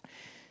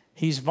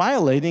 He's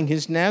violating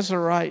his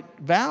Nazirite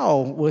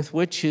vow with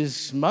which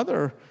his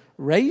mother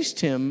raised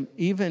him.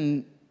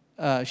 Even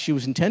she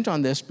was intent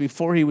on this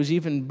before he was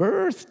even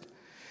birthed.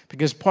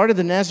 Because part of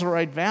the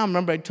Nazirite vow,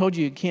 remember I told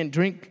you can't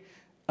drink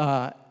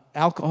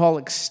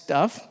alcoholic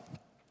stuff.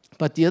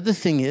 But the other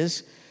thing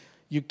is,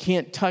 you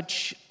can't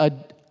touch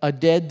a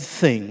dead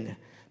thing,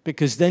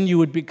 because then you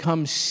would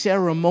become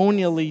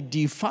ceremonially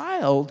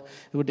defiled.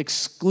 It would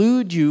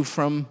exclude you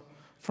from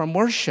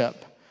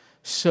worship.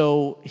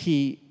 So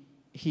he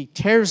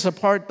tears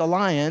apart the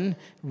lion,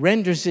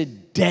 renders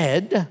it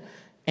dead,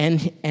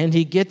 and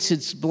he gets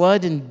its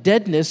blood and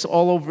deadness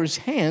all over his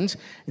hands.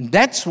 And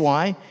that's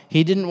why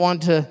he didn't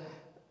want to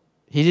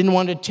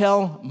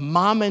tell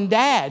mom and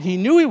dad. He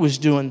knew he was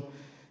doing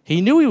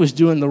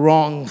the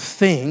wrong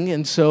thing.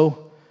 And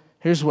so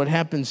here's what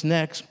happens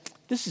next.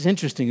 This is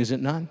interesting, is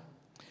it not?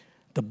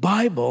 The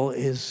Bible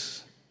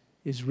is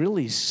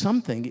really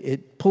something.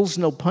 It pulls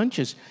no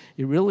punches.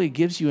 It really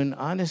gives you an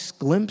honest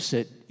glimpse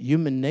at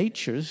human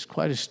nature. It's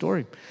quite a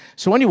story.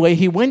 So anyway,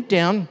 he went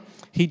down.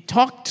 He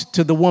talked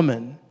to the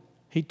woman.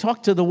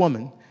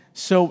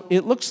 So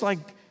it looks like,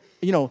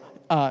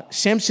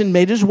 Samson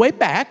made his way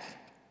back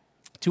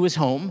to his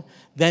home,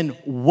 then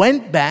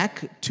went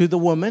back to the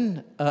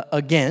woman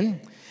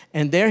again,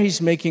 and there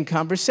he's making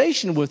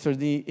conversation with her,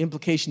 the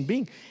implication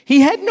being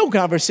he had no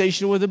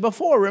conversation with her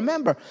before,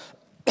 remember.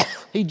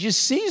 He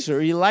just sees her.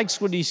 He likes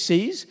what he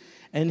sees,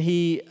 and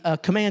he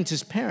commands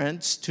his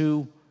parents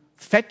to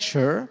fetch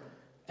her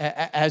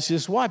as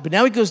his wife. But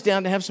now he goes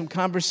down to have some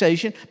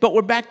conversation, but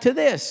we're back to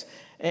this.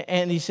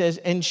 And he says,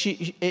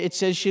 it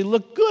says she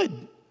looked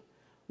good.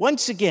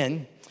 Once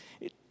again,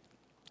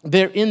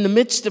 they're in the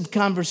midst of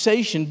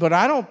conversation, but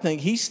I don't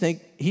think he's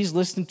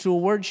listening to a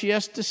word she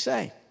has to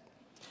say.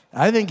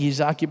 I think he's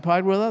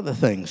occupied with other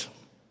things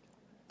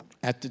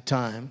at the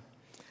time.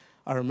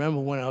 I remember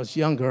when I was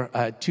younger,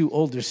 I had two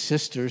older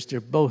sisters. They're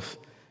both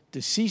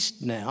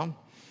deceased now.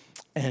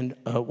 And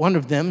one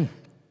of them,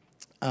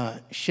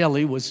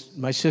 Shelley,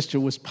 my sister,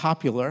 was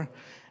popular.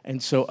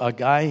 And so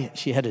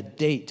she had a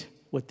date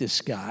with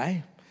this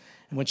guy.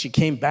 And when she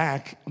came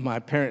back, my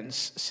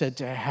parents said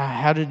to her,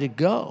 how did it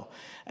go?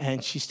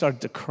 And she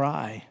started to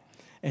cry.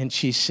 And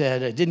she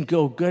said, it didn't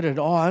go good at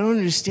all. I don't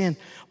understand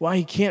why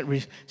he can't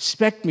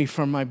respect me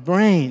for my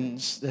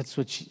brains. That's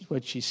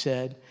what she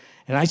said.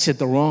 And I said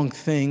the wrong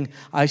thing.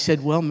 I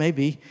said, well,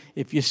 maybe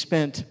if you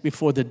spent,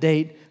 before the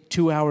date,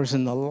 2 hours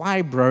in the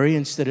library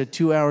instead of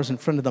 2 hours in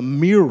front of the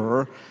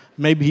mirror,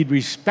 maybe he'd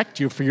respect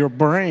you for your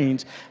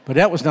brains. But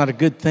that was not a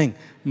good thing.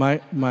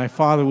 My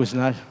father was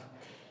not.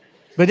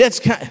 But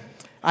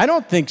I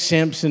don't think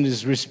Samson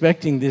is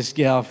respecting this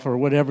gal for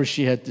whatever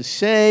she had to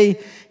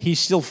say. He's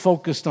still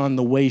focused on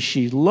the way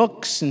she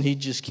looks, and he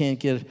just can't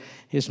get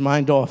his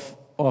mind off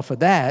of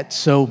that.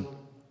 So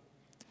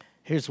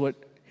here's what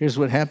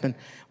happened.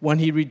 When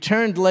he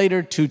returned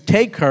later to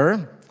take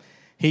her,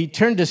 he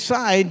turned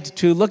aside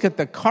to look at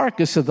the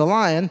carcass of the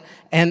lion,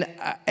 and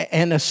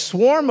a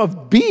swarm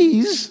of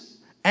bees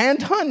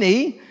and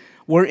honey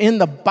were in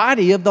the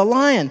body of the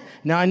lion.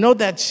 Now, I know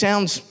that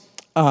sounds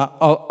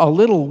a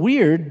little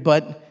weird,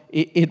 but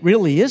it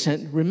really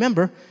isn't.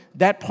 Remember,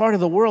 that part of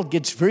the world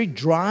gets very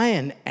dry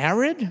and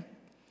arid,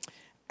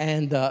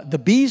 and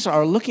the bees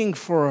are looking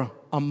for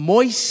a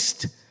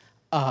moist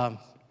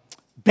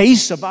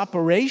base of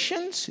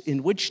operations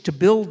in which to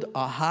build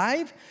a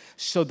hive.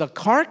 So the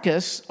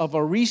carcass of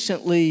a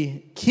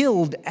recently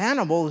killed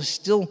animal is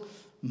still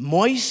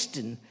moist,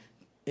 and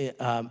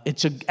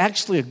it's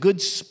actually a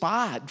good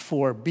spot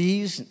for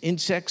bees and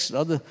insects and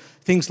other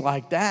things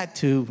like that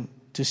to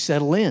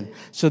settle in.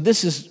 So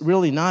this is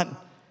really not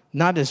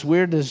as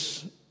weird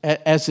as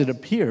it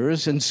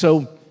appears. And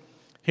so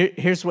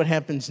here's what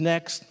happens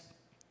next.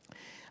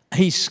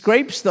 He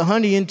scrapes the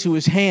honey into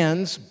his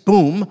hands,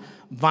 boom,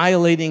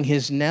 violating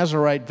his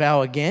Nazirite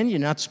vow again. You're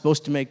not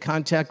supposed to make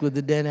contact with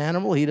the dead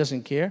animal. He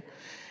doesn't care.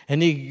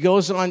 And he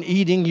goes on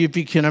eating. If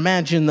you can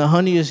imagine, the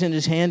honey is in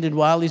his hand, and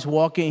while he's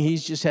walking,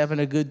 he's just having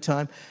a good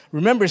time.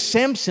 Remember,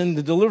 Samson,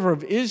 the deliverer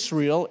of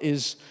Israel,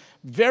 is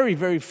very,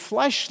 very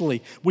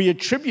fleshly. We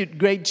attribute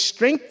great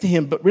strength to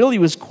him, but really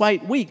was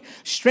quite weak.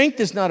 Strength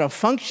is not a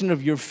function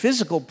of your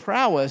physical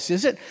prowess,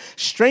 is it?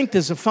 Strength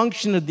is a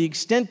function of the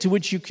extent to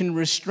which you can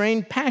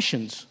restrain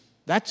passions.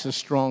 That's a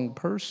strong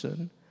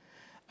person.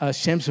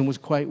 Samson was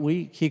quite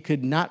weak. He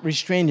could not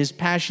restrain his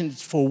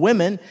passions for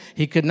women.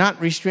 He could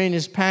not restrain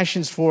his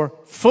passions for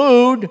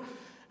food.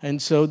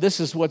 And so this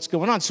is what's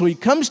going on. So he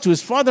comes to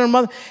his father and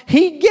mother.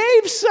 He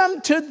gave some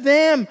to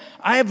them.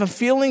 I have a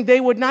feeling they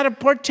would not have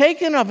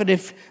partaken of it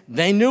if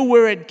they knew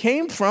where it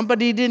came from,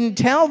 but he didn't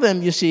tell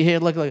them. You see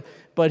here,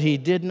 but he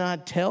did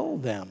not tell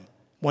them.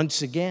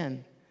 Once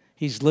again,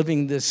 he's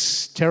living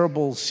this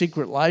terrible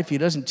secret life. He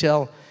doesn't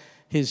tell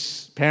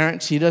his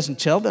parents. He doesn't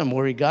tell them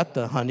where he got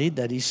the honey,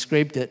 that he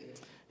scraped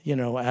it,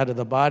 out of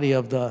the body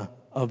of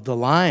the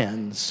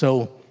lion.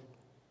 So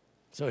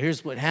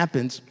here's what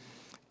happens.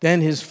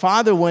 Then his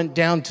father went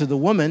down to the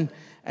woman,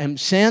 and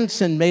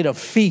Samson made a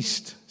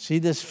feast. See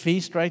this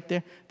feast right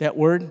there? That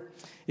word?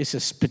 It's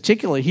a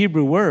particular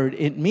Hebrew word.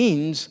 It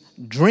means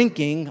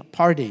drinking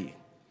party.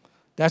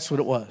 That's what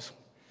it was.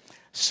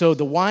 So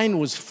the wine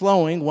was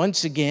flowing.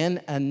 Once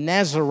again, a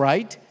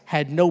Nazirite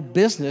had no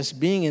business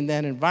being in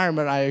that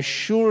environment. I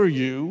assure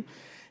you,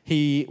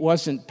 He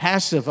wasn't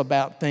passive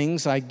about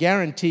things. I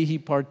guarantee he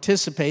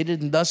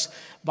participated and thus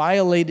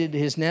violated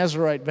his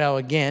Nazirite vow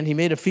again. He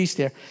made a feast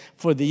there,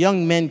 for the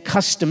young men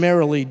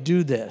customarily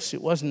do this.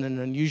 It wasn't an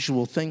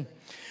unusual thing.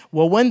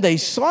 Well, when they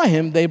saw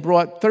him, they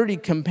brought 30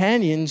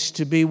 companions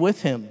to be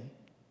with him.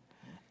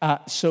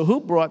 So who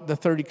brought the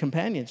 30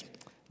 companions?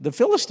 The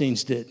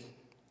Philistines did.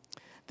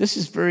 This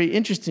is very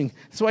interesting.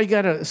 That's why you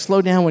got to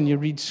slow down when you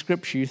read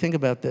Scripture. You think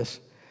about this.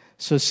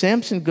 So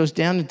Samson goes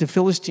down into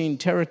Philistine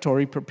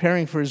territory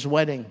preparing for his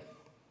wedding.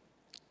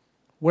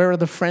 Where are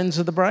the friends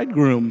of the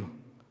bridegroom?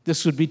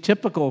 This would be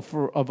typical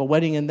of a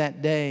wedding in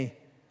that day.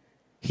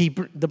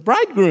 The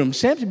bridegroom,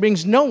 Samson,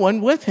 brings no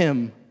one with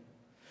him.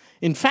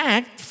 In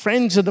fact,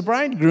 friends of the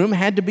bridegroom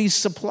had to be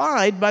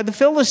supplied by the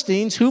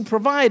Philistines, who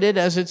provided,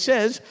 as it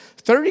says,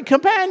 30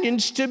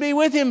 companions to be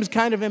with him. It's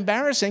kind of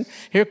embarrassing.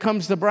 Here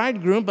comes the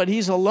bridegroom, but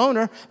he's a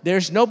loner.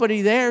 There's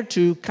nobody there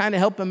to kind of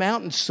help him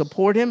out and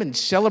support him and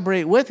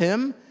celebrate with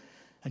him.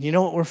 And you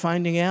know what we're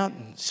finding out,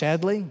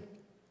 sadly?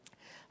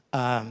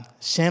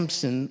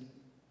 Samson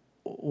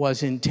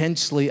was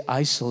intensely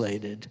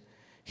isolated.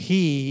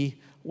 He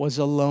was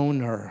a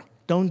loner.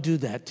 Don't do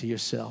that to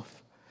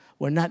yourself.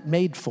 We're not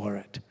made for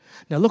it.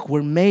 Now look,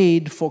 we're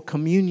made for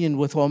communion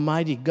with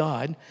Almighty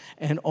God,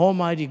 and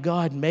Almighty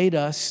God made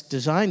us,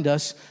 designed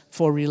us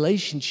for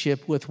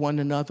relationship with one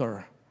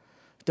another.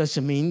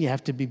 Doesn't mean you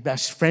have to be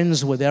best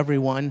friends with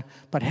everyone,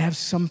 but have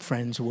some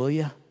friends, will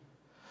you?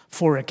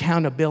 For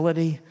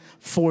accountability,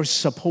 for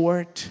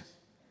support.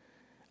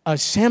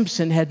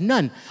 Samson had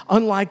none.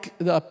 Unlike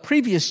the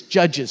previous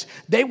judges,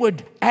 they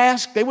would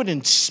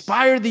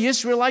inspire the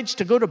Israelites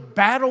to go to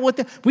battle with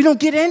them. We don't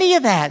get any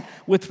of that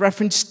with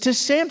reference to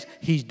Samson.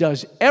 He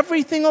does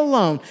everything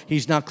alone.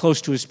 He's not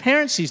close to his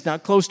parents. He's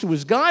not close to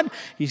his God.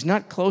 He's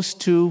not close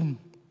to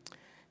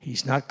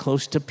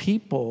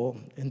people.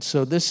 And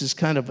so this is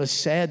kind of a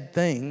sad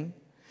thing.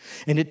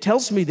 And it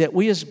tells me that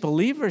we as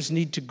believers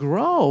need to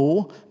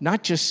grow,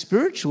 not just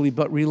spiritually,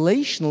 but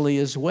relationally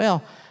as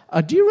well.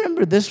 Do you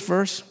remember this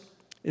verse?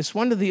 It's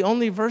one of the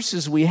only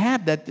verses we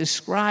have that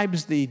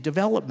describes the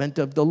development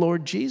of the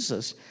Lord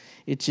Jesus.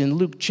 It's in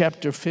Luke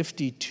chapter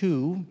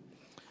 52.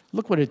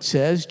 Look what it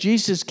says.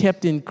 Jesus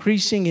kept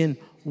increasing in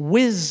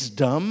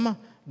wisdom,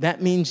 that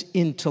means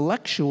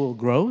intellectual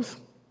growth,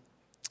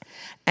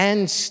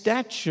 and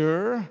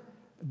stature,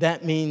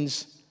 that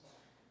means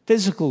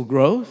physical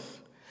growth,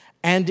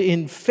 and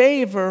in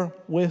favor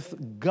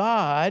with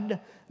God,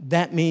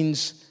 that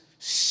means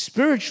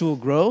spiritual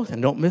growth,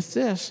 and don't miss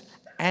this,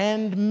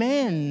 and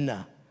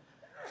men.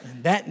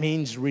 And that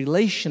means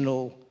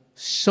relational,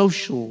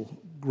 social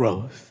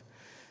growth.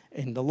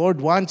 And the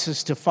Lord wants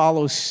us to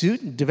follow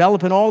suit and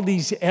develop in all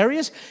these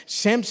areas.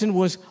 Samson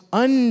was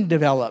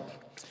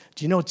undeveloped.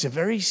 Do you know, it's a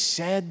very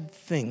sad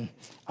thing.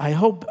 I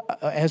hope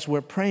as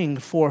we're praying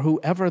for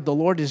whoever the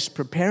Lord is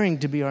preparing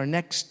to be our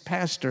next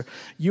pastor,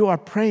 you are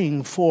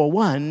praying for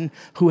one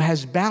who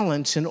has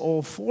balance in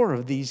all four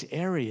of these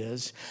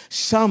areas.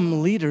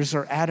 Some leaders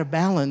are out of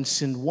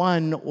balance in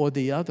one or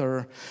the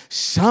other.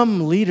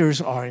 Some leaders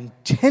are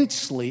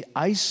intensely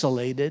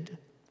isolated.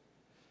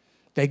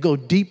 They go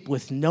deep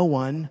with no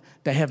one.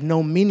 They have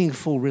no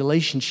meaningful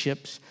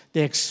relationships.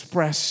 They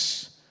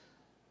express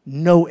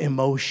no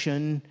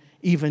emotion,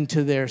 even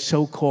to their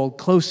so-called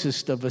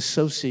closest of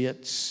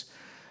associates.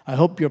 I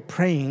hope you're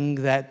praying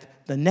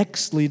that the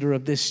next leader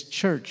of this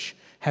church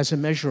has a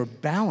measure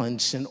of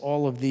balance in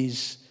all of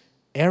these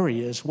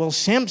areas. Well,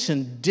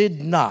 Samson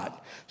did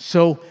not.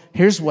 So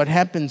here's what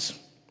happens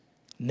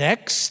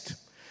next.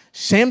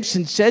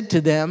 Samson said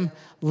to them,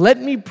 "Let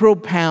me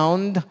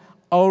propound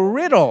a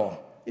riddle."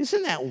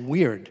 Isn't that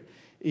weird?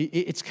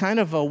 It's kind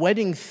of a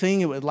wedding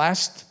thing. It would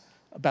last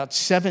about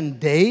 7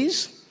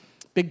 days,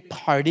 big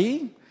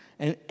party.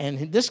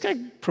 And this guy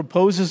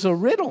proposes a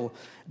riddle,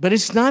 but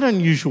it's not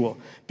unusual.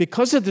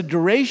 Because of the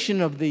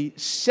duration of the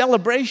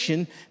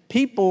celebration,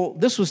 people,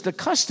 this was the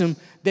custom,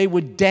 they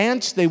would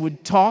dance, they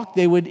would talk,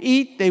 they would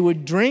eat, they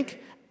would drink,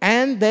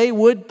 and they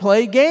would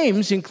play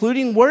games,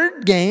 including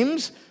word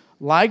games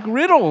like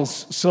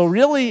riddles. So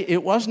really,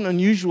 it wasn't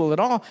unusual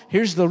at all.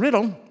 Here's the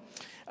riddle.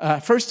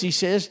 First he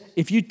says,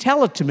 if you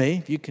tell it to me,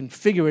 if you can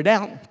figure it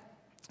out,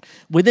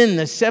 within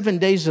the 7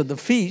 days of the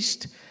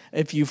feast,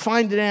 if you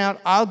find it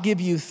out, I'll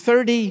give you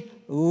 30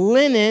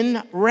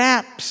 linen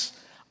wraps.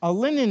 A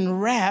linen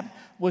wrap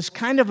was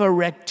kind of a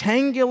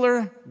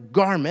rectangular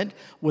garment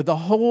with a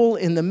hole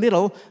in the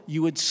middle.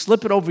 You would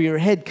slip it over your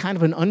head, kind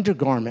of an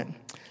undergarment.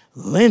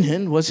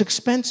 Linen was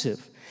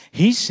expensive.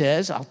 He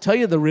says, I'll tell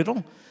you the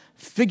riddle.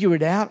 Figure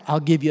it out.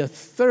 I'll give you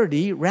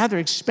 30 rather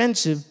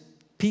expensive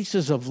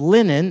pieces of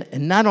linen.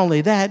 And not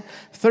only that,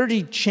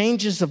 30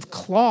 changes of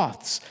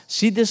cloths.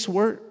 See this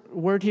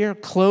word here?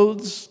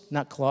 Clothes,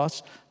 not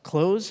cloths.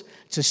 Clothes.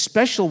 It's a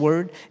special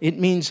word. It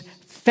means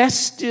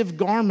festive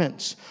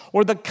garments,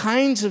 or the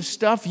kinds of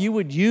stuff you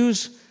would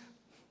use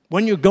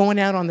when you're going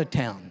out on the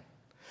town.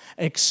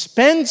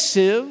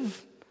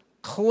 Expensive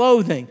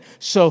clothing.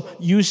 So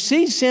you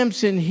see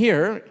Samson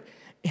here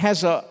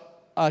has a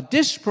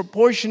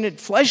disproportionate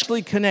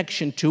fleshly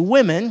connection to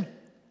women,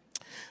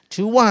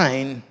 to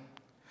wine,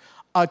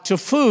 to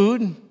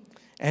food,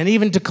 and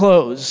even to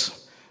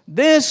clothes.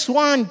 This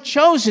one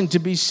chosen to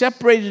be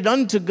separated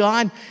unto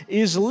God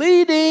is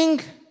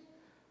leading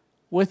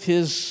with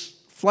his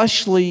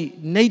fleshly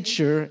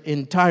nature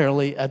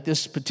entirely at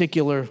this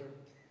particular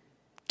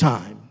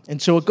time.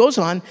 And so it goes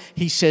on,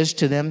 he says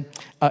to them,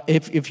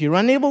 if you're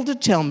unable to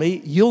tell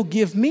me, you'll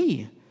give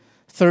me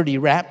 30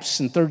 wraps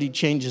and 30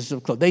 changes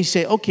of clothes. They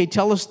say, okay,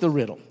 tell us the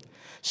riddle.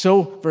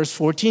 So verse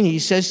 14, he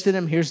says to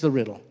them, here's the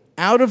riddle.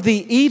 Out of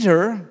the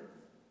eater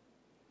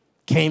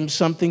came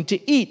something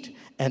to eat,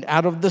 and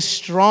out of the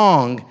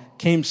strong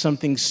came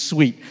something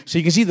sweet. So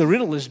you can see the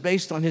riddle is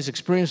based on his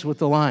experience with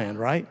the lion,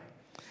 right?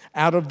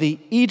 Out of the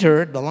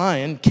eater, the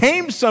lion,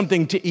 came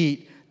something to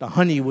eat. The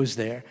honey was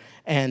there,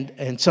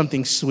 and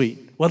something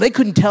sweet. Well, they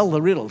couldn't tell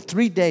the riddle.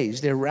 3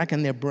 days, they're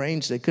racking their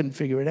brains. They couldn't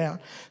figure it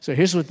out. So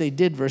here's what they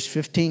did, verse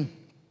 15.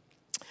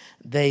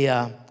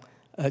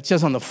 It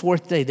says on the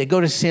fourth day, they go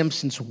to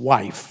Samson's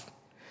wife.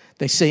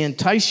 They say,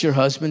 entice your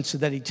husband so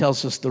that he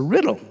tells us the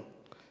riddle.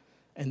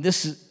 And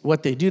this is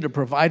what they do to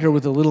provide her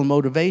with a little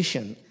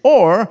motivation.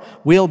 Or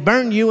we'll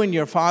burn you and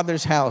your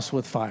father's house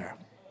with fire.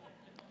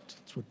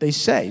 That's what they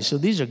say. So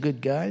these are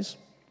good guys.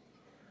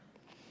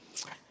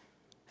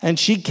 And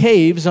she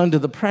caves under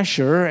the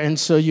pressure, and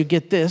so you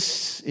get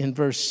this in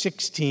verse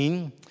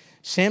 16.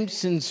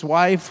 Samson's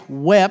wife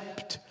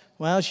wept.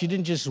 Well, she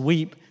didn't just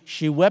weep.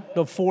 She wept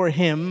before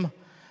him.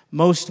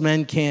 Most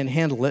men can't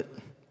handle it.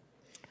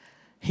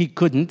 He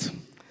couldn't.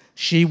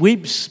 She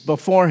weeps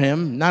before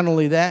him. Not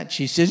only that,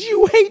 she says,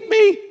 you hate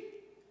me.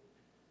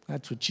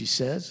 That's what she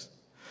says.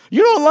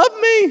 You don't love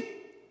me.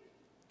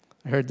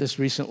 I heard this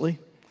recently.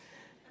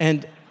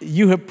 And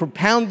you have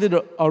propounded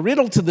a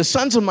riddle to the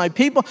sons of my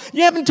people.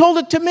 You haven't told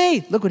it to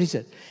me. Look what he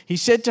said. He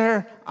said to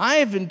her, I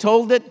haven't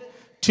told it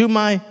to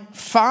my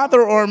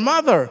father or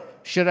mother.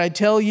 Should I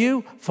tell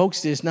you?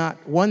 Folks, there's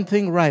not one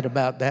thing right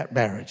about that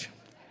marriage.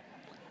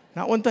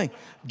 Not one thing.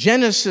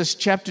 Genesis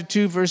chapter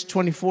 2, verse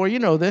 24, you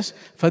know this.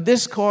 For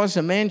this cause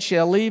a man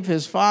shall leave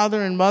his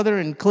father and mother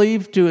and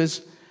cleave to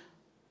his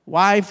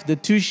wife. The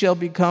two shall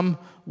become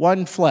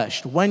one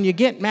flesh. When you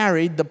get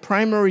married, the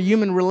primary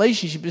human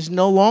relationship is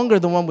no longer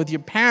the one with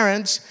your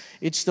parents.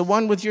 It's the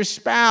one with your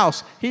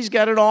spouse. He's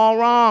got it all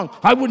wrong.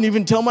 I wouldn't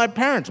even tell my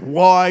parents.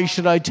 Why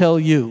should I tell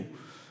you?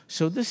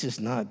 So this is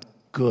not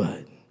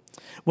good.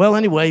 Well,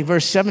 anyway,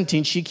 verse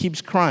 17, she keeps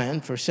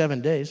crying for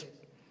 7 days.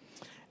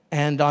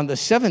 And on the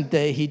seventh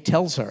day, he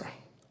tells her.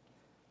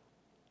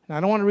 Now, I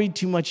don't want to read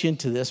too much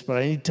into this, but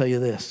I need to tell you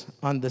this.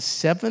 On the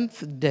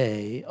seventh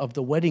day of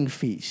the wedding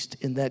feast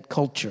in that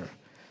culture,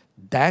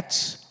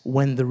 that's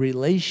when the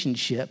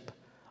relationship,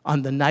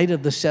 on the night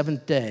of the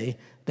seventh day,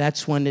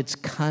 that's when it's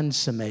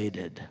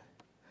consummated.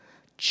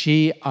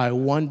 Gee, I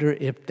wonder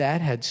if that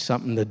had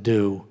something to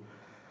do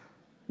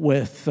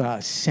with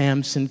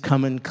Samson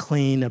coming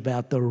clean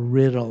about the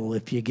riddle,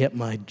 if you get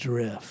my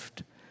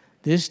drift.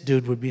 This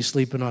dude would be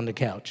sleeping on the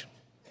couch.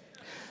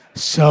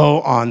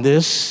 So on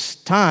this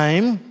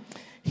time,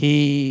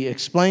 he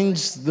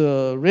explains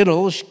the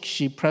riddle.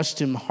 She pressed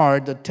him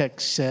hard, the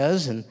text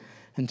says, and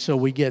so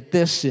we get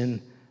this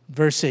in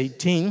verse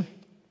 18.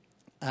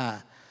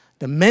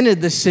 The men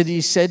of the city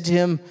said to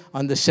him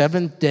on the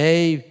seventh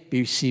day,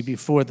 BC,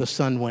 before the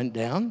sun went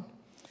down,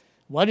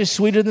 what is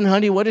sweeter than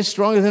honey? What is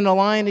stronger than a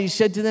lion? He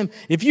said to them,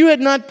 if you had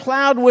not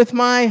plowed with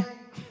my,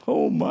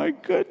 oh my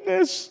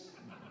goodness.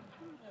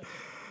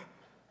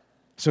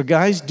 So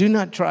guys, do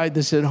not try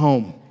this at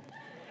home.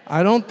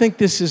 I don't think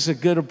this is a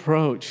good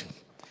approach.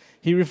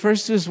 He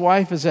refers to his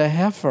wife as a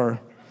heifer.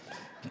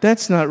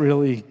 That's not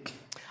really,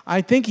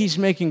 I think he's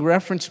making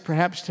reference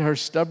perhaps to her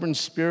stubborn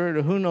spirit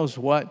or who knows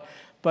what,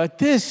 but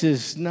this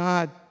is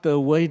not the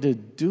way to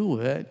do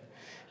it.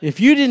 If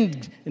you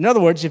didn't, in other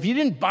words, if you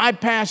didn't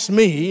bypass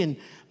me and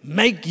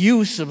make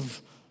use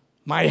of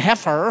my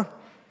heifer,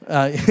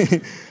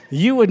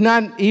 you would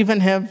not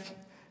even have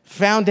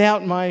found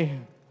out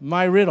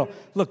my riddle.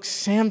 Look,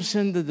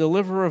 Samson, the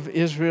deliverer of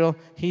Israel,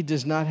 he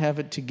does not have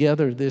it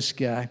together, this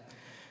guy.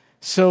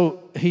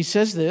 So he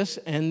says this,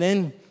 and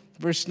then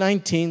verse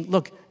 19,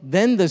 look,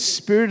 then the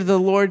Spirit of the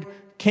Lord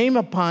came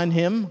upon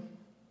him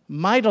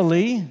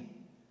mightily.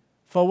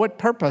 For what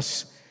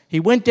purpose? He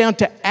went down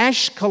to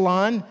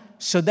Ashkelon.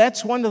 So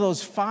that's one of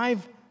those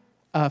 5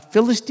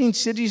 Philistine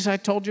cities I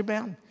told you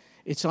about.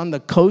 It's on the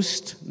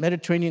coast,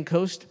 Mediterranean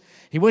coast.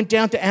 He went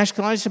down to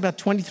Ashkelon. It's about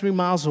 23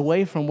 miles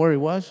away from where he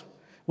was.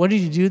 What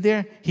did he do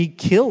there? He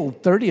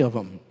killed 30 of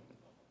them.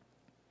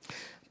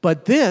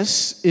 But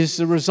this is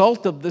the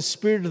result of the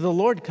Spirit of the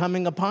Lord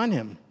coming upon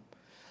him.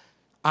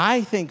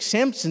 I think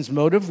Samson's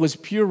motive was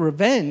pure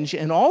revenge,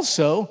 and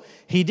also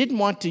he didn't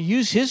want to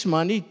use his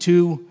money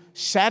to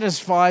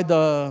satisfy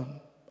the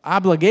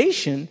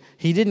obligation.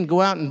 He didn't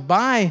go out and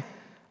buy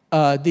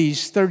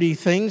these 30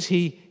 things.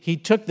 He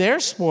took their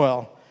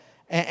spoil,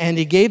 and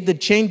he gave the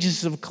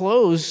changes of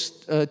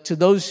clothes to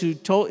those who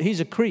told. He's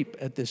a creep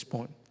at this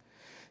point.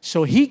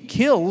 So he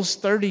kills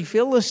 30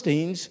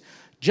 Philistines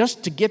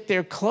just to get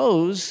their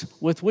clothes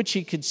with which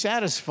he could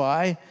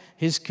satisfy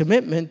his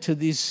commitment to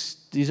these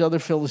other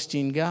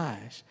Philistine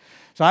guys.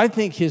 So So I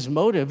think his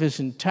motive is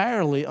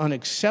entirely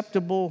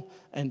unacceptable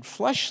and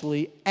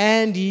fleshly,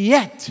 and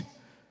yet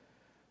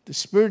the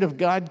Spirit of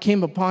God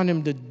came upon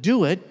him to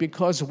do it,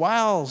 because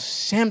while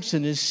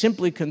Samson is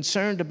simply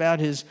concerned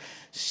about his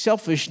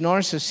selfish,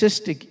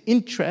 narcissistic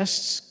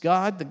interests,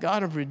 God, the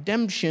God of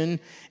redemption,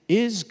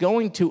 is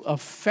going to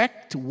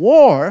effect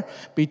war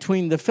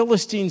between the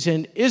Philistines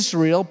and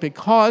Israel,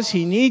 because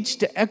he needs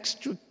to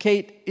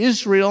extricate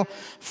Israel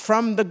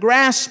from the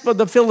grasp of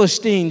the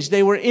Philistines.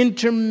 They were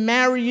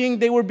intermarrying.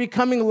 They were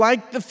becoming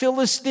like the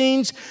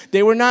Philistines.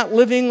 They were not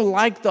living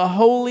like the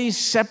holy,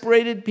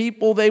 separated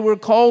people they were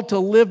called to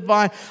live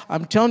by.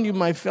 I'm telling you,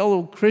 my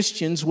fellow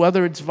Christians,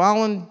 whether it's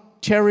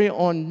voluntary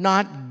or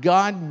not,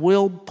 God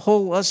will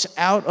pull us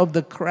out of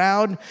the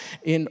crowd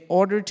in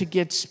order to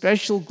get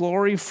special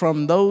glory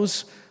from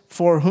those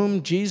for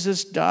whom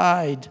Jesus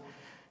died.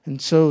 And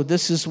so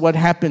this is what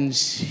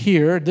happens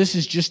here. This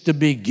is just the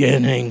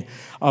beginning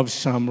of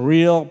some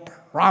real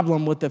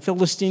problem with the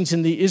Philistines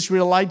and the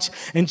Israelites.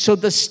 And so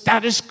the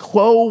status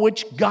quo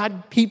which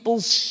God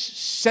people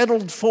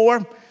settled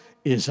for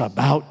is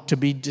about to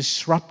be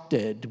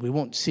disrupted. We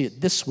won't see it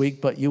this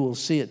week, but you will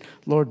see it,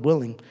 Lord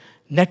willing,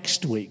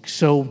 next week.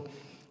 So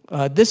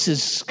this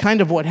is kind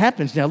of what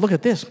happens. Now look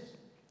at this.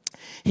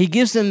 He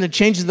gives them the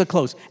change of the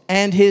clothes.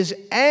 And his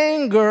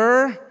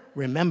anger,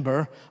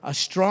 remember, a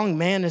strong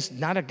man is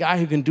not a guy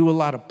who can do a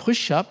lot of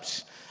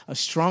push-ups. A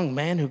strong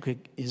man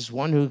is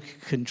one who can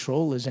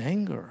control his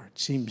anger, it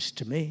seems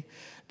to me.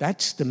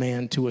 That's the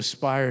man to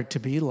aspire to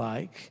be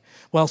like.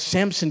 Well,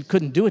 Samson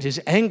couldn't do it.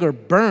 His anger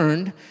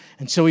burned,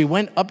 and so he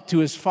went up to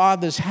his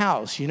father's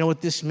house. You know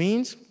what this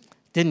means?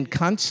 Didn't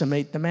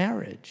consummate the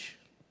marriage.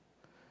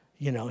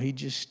 You know, he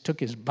just took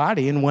his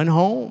body and went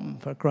home,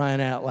 for crying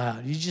out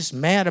loud. He's just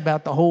mad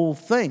about the whole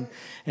thing.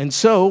 And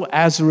so,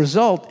 as a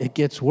result, it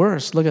gets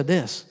worse. Look at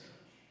this.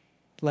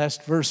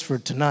 Last verse for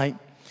tonight.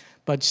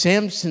 But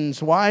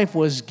Samson's wife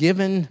was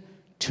given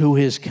to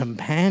his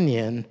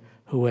companion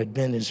who had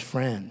been his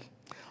friend.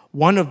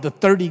 One of the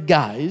 30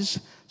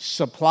 guys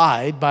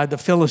supplied by the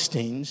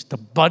Philistines to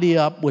buddy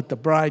up with the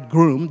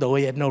bridegroom, though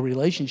he had no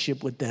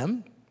relationship with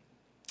them,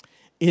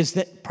 is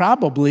that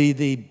probably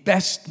the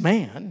best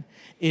man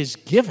is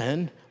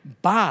given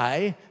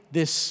by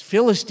this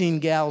Philistine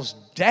gal's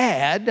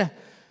dad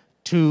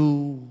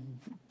to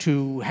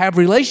have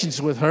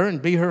relations with her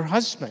and be her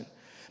husband.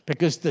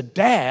 Because the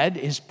dad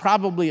is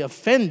probably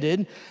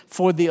offended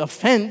for the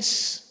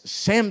offense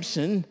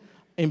Samson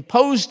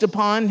imposed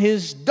upon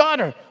his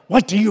daughter.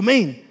 What do you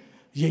mean?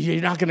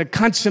 You're not going to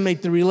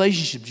consummate the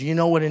relationship. Do you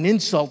know what an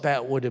insult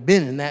that would have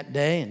been in that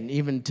day and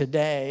even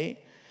today?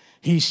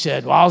 He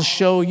said, well, I'll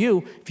show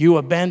you. If you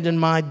abandon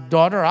my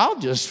daughter, I'll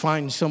just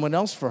find someone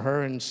else for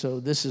her. And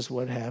so this is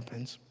what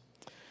happens.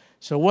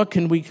 So what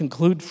can we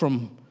conclude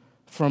from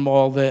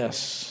all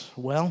this?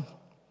 Well,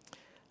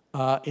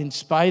 in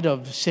spite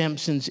of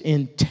Samson's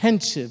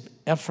intensive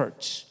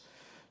efforts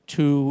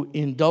to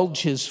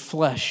indulge his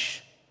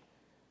flesh,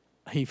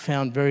 he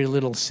found very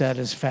little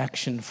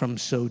satisfaction from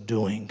so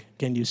doing.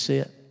 Can you see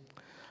it?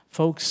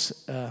 Folks,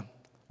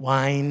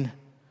 wine,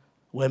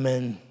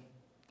 women,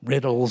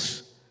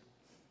 riddles,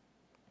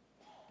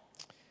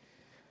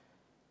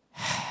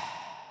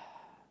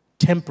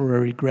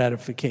 temporary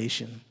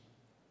gratification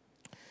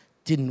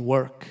didn't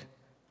work.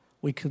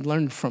 We could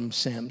learn from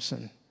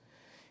Samson.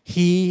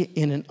 He,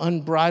 in an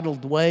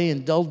unbridled way,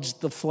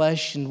 indulged the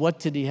flesh, and what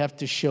did he have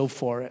to show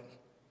for it?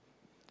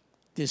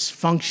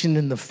 Dysfunction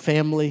in the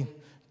family,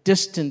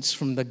 distance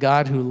from the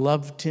God who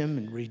loved him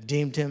and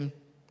redeemed him,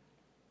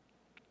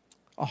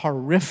 a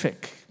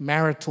horrific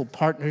marital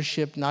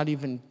partnership, not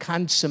even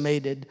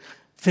consummated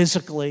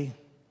physically.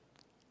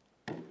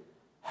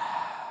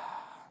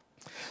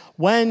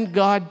 When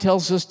God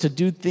tells us to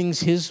do things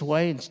his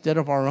way instead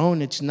of our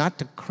own, it's not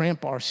to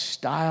cramp our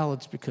style.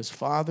 It's because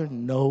Father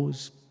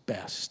knows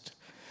best.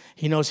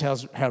 He knows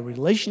how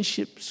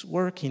relationships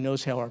work. He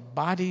knows how our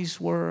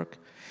bodies work.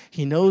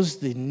 He knows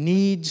the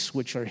needs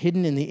which are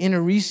hidden in the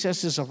inner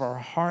recesses of our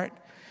heart,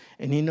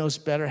 and he knows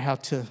better how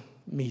to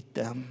meet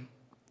them.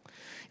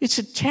 It's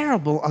a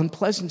terrible,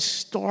 unpleasant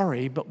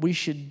story, but we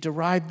should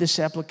derive this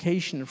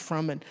application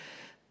from it.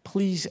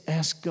 Please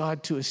ask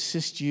God to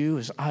assist you,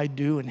 as I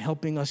do, in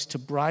helping us to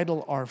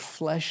bridle our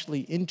fleshly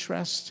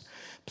interests.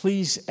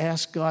 Please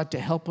ask God to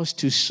help us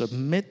to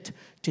submit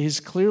to his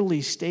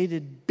clearly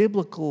stated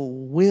biblical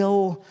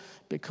will,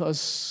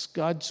 because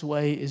God's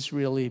way is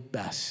really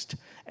best.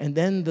 And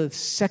then the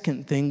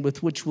second thing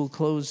with which we'll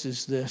close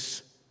is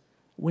this.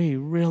 We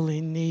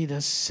really need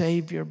a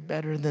Savior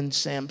better than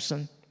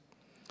Samson.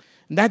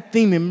 And that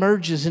theme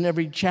emerges in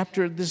every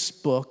chapter of this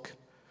book.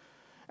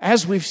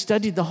 As we've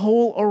studied the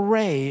whole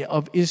array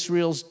of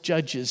Israel's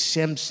judges,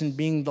 Samson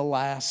being the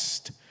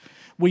last,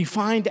 we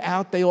find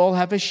out they all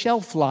have a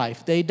shelf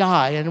life. They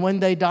die, and when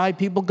they die,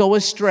 people go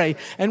astray.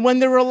 And when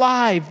they're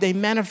alive, they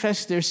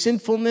manifest their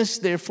sinfulness,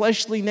 their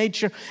fleshly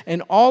nature,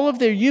 and all of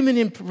their human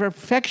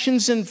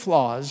imperfections and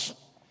flaws.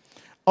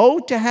 Oh,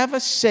 to have a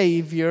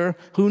Savior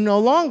who no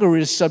longer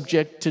is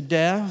subject to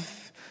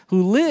death,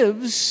 who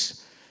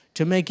lives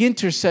to make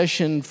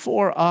intercession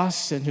for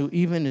us, and who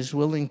even is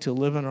willing to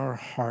live in our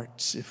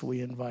hearts if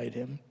we invite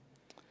him.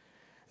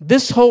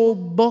 This whole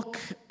book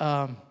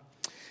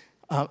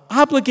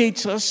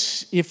obligates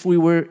us, if we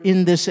were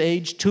in this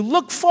age, to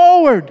look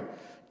forward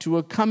to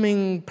a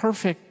coming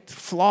perfect,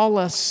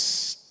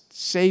 flawless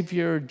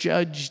Savior,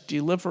 Judge,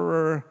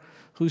 Deliverer,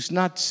 who's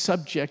not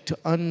subject to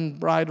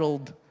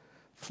unbridled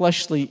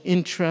fleshly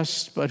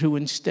interests, but who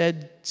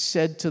instead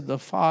said to the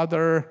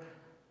Father,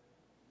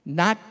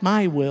 "Not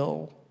my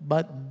will,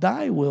 but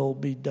thy will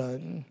be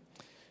done."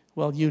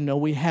 Well, you know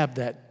we have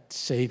that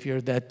Savior,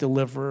 that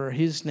Deliverer.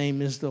 His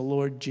name is the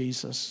Lord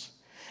Jesus.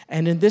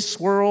 And in this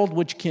world,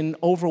 which can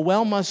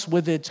overwhelm us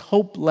with its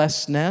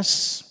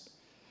hopelessness,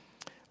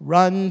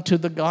 run to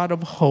the God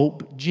of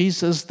hope,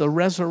 Jesus, the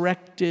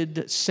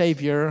resurrected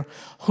Savior,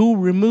 who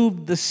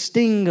removed the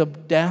sting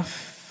of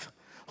death,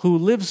 who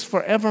lives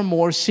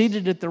forevermore,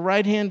 seated at the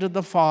right hand of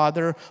the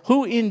Father,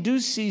 who in due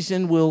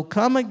season will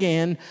come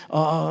again,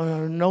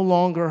 no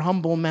longer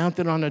humble,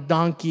 mounted on a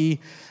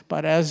donkey,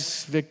 but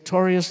as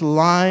victorious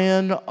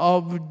Lion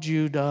of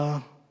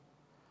Judah.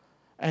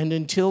 And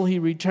until he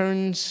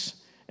returns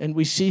and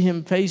we see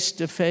him face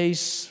to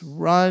face,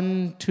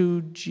 run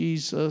to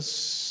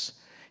Jesus.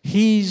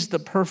 He's the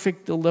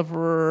perfect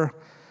deliverer.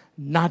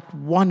 Not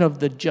one of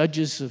the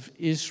judges of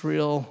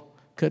Israel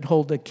could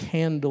hold a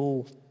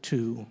candle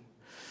to.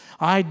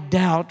 I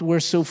doubt we're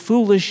so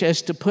foolish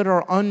as to put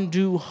our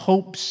undue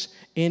hopes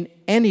in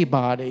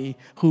anybody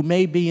who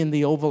may be in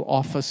the Oval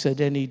Office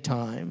at any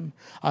time.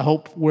 I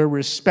hope we're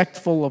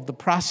respectful of the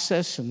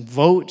process and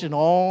vote and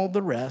all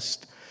the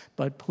rest,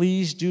 but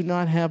please do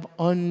not have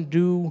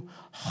undue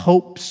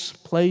hopes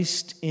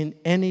placed in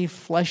any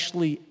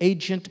fleshly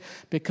agent,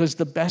 because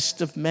the best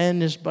of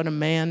men is but a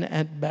man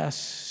at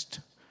best.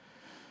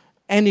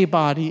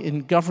 Anybody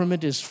in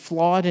government is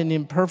flawed and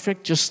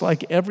imperfect, just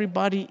like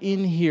everybody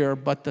in here,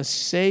 but the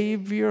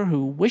Savior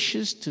who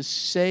wishes to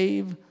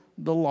save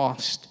the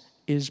lost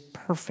is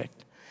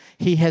perfect.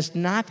 He has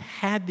not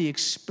had the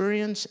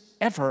experience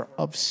ever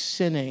of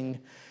sinning.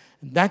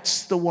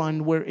 That's the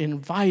one we're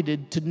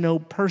invited to know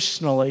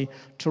personally,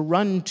 to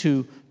run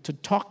to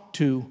talk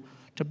to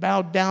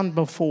bow down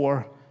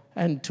before,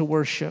 and to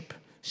worship.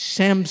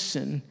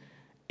 Samson,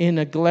 in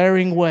a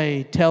glaring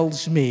way,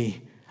 tells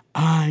me,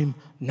 I'm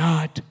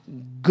not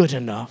good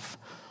enough.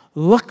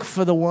 Look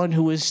for the one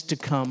who is to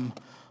come.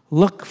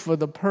 Look for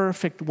the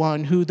perfect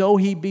one who, though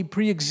he be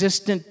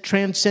pre-existent,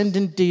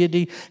 transcendent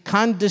deity,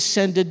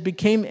 condescended,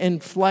 became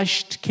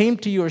enfleshed, came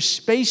to your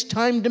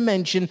space-time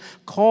dimension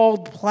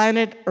called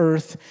planet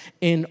Earth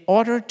in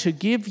order to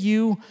give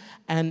you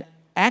an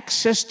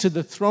access to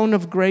the throne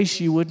of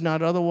grace you would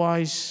not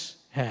otherwise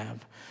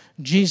have.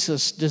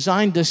 Jesus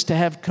designed us to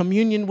have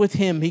communion with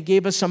him. He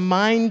gave us a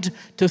mind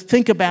to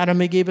think about him.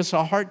 He gave us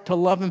a heart to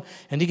love him.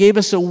 And he gave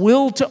us a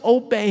will to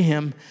obey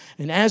him.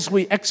 And as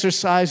we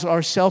exercise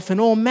ourselves in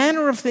all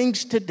manner of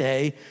things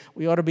today,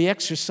 we ought to be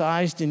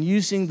exercised in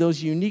using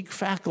those unique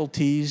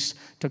faculties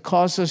to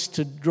cause us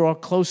to draw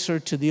closer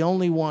to the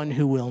only one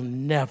who will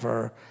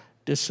never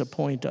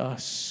disappoint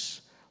us.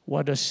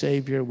 What a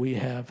Savior we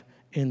have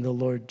in the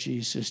Lord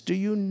Jesus. Do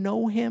you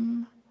know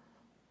him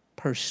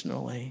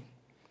personally?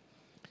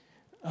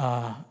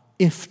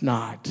 If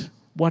not,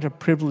 what a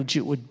privilege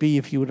it would be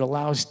if he would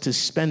allow us to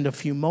spend a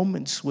few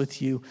moments with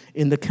you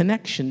in the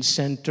Connection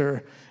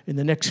Center in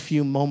the next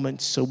few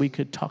moments so we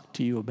could talk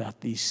to you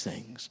about these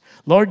things.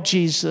 Lord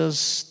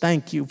Jesus,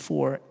 thank you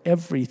for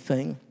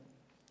everything.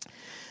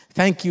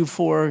 Thank you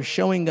for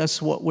showing us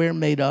what we're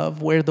made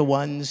of. We're the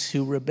ones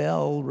who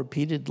rebel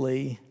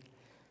repeatedly.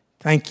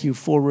 Thank you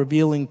for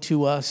revealing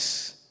to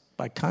us,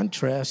 by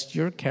contrast,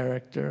 your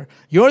character.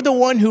 You're the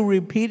one who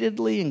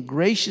repeatedly and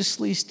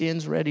graciously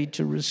stands ready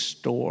to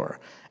restore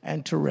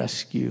and to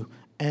rescue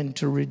and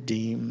to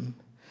redeem.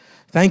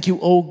 Thank you,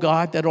 O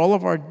God, that all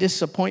of our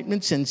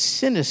disappointments and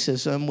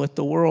cynicism with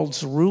the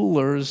world's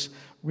rulers,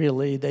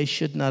 really, they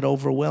should not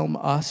overwhelm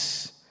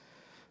us,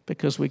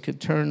 because we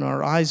could turn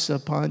our eyes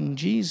upon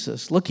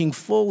Jesus, looking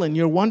full in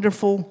your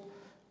wonderful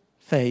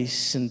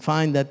face, and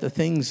find that the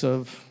things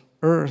of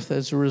earth,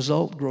 as a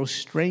result, grow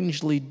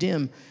strangely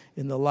dim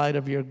in the light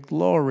of your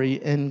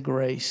glory and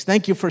grace.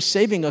 Thank you for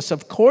saving us,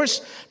 of course,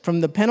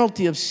 from the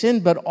penalty of sin,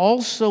 but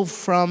also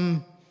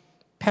from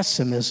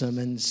pessimism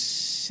and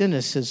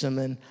cynicism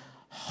and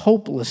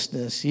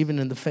hopelessness, even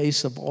in the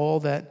face of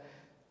all that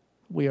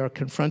we are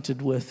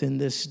confronted with in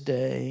this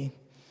day.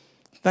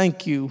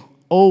 Thank you,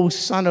 O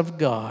Son of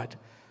God,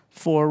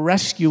 for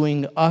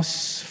rescuing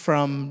us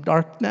from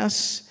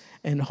darkness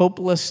and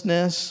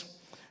hopelessness.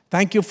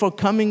 Thank you for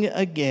coming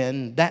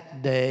again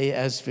that day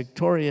as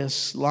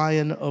victorious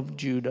Lion of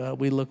Judah.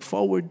 We look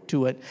forward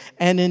to it.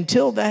 And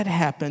until that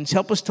happens,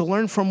 help us to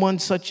learn from one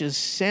such as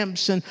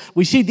Samson.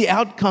 We see the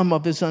outcome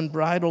of his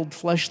unbridled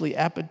fleshly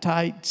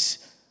appetites.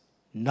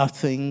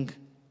 Nothing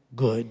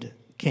good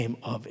came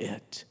of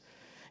it.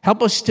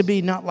 Help us to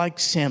be not like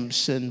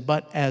Samson,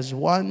 but as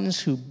ones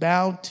who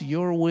bow to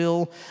your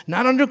will,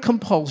 not under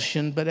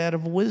compulsion, but out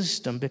of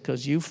wisdom,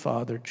 because you,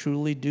 Father,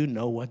 truly do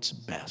know what's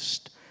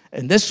best.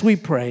 And this we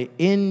pray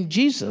in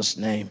Jesus'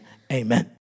 name, amen.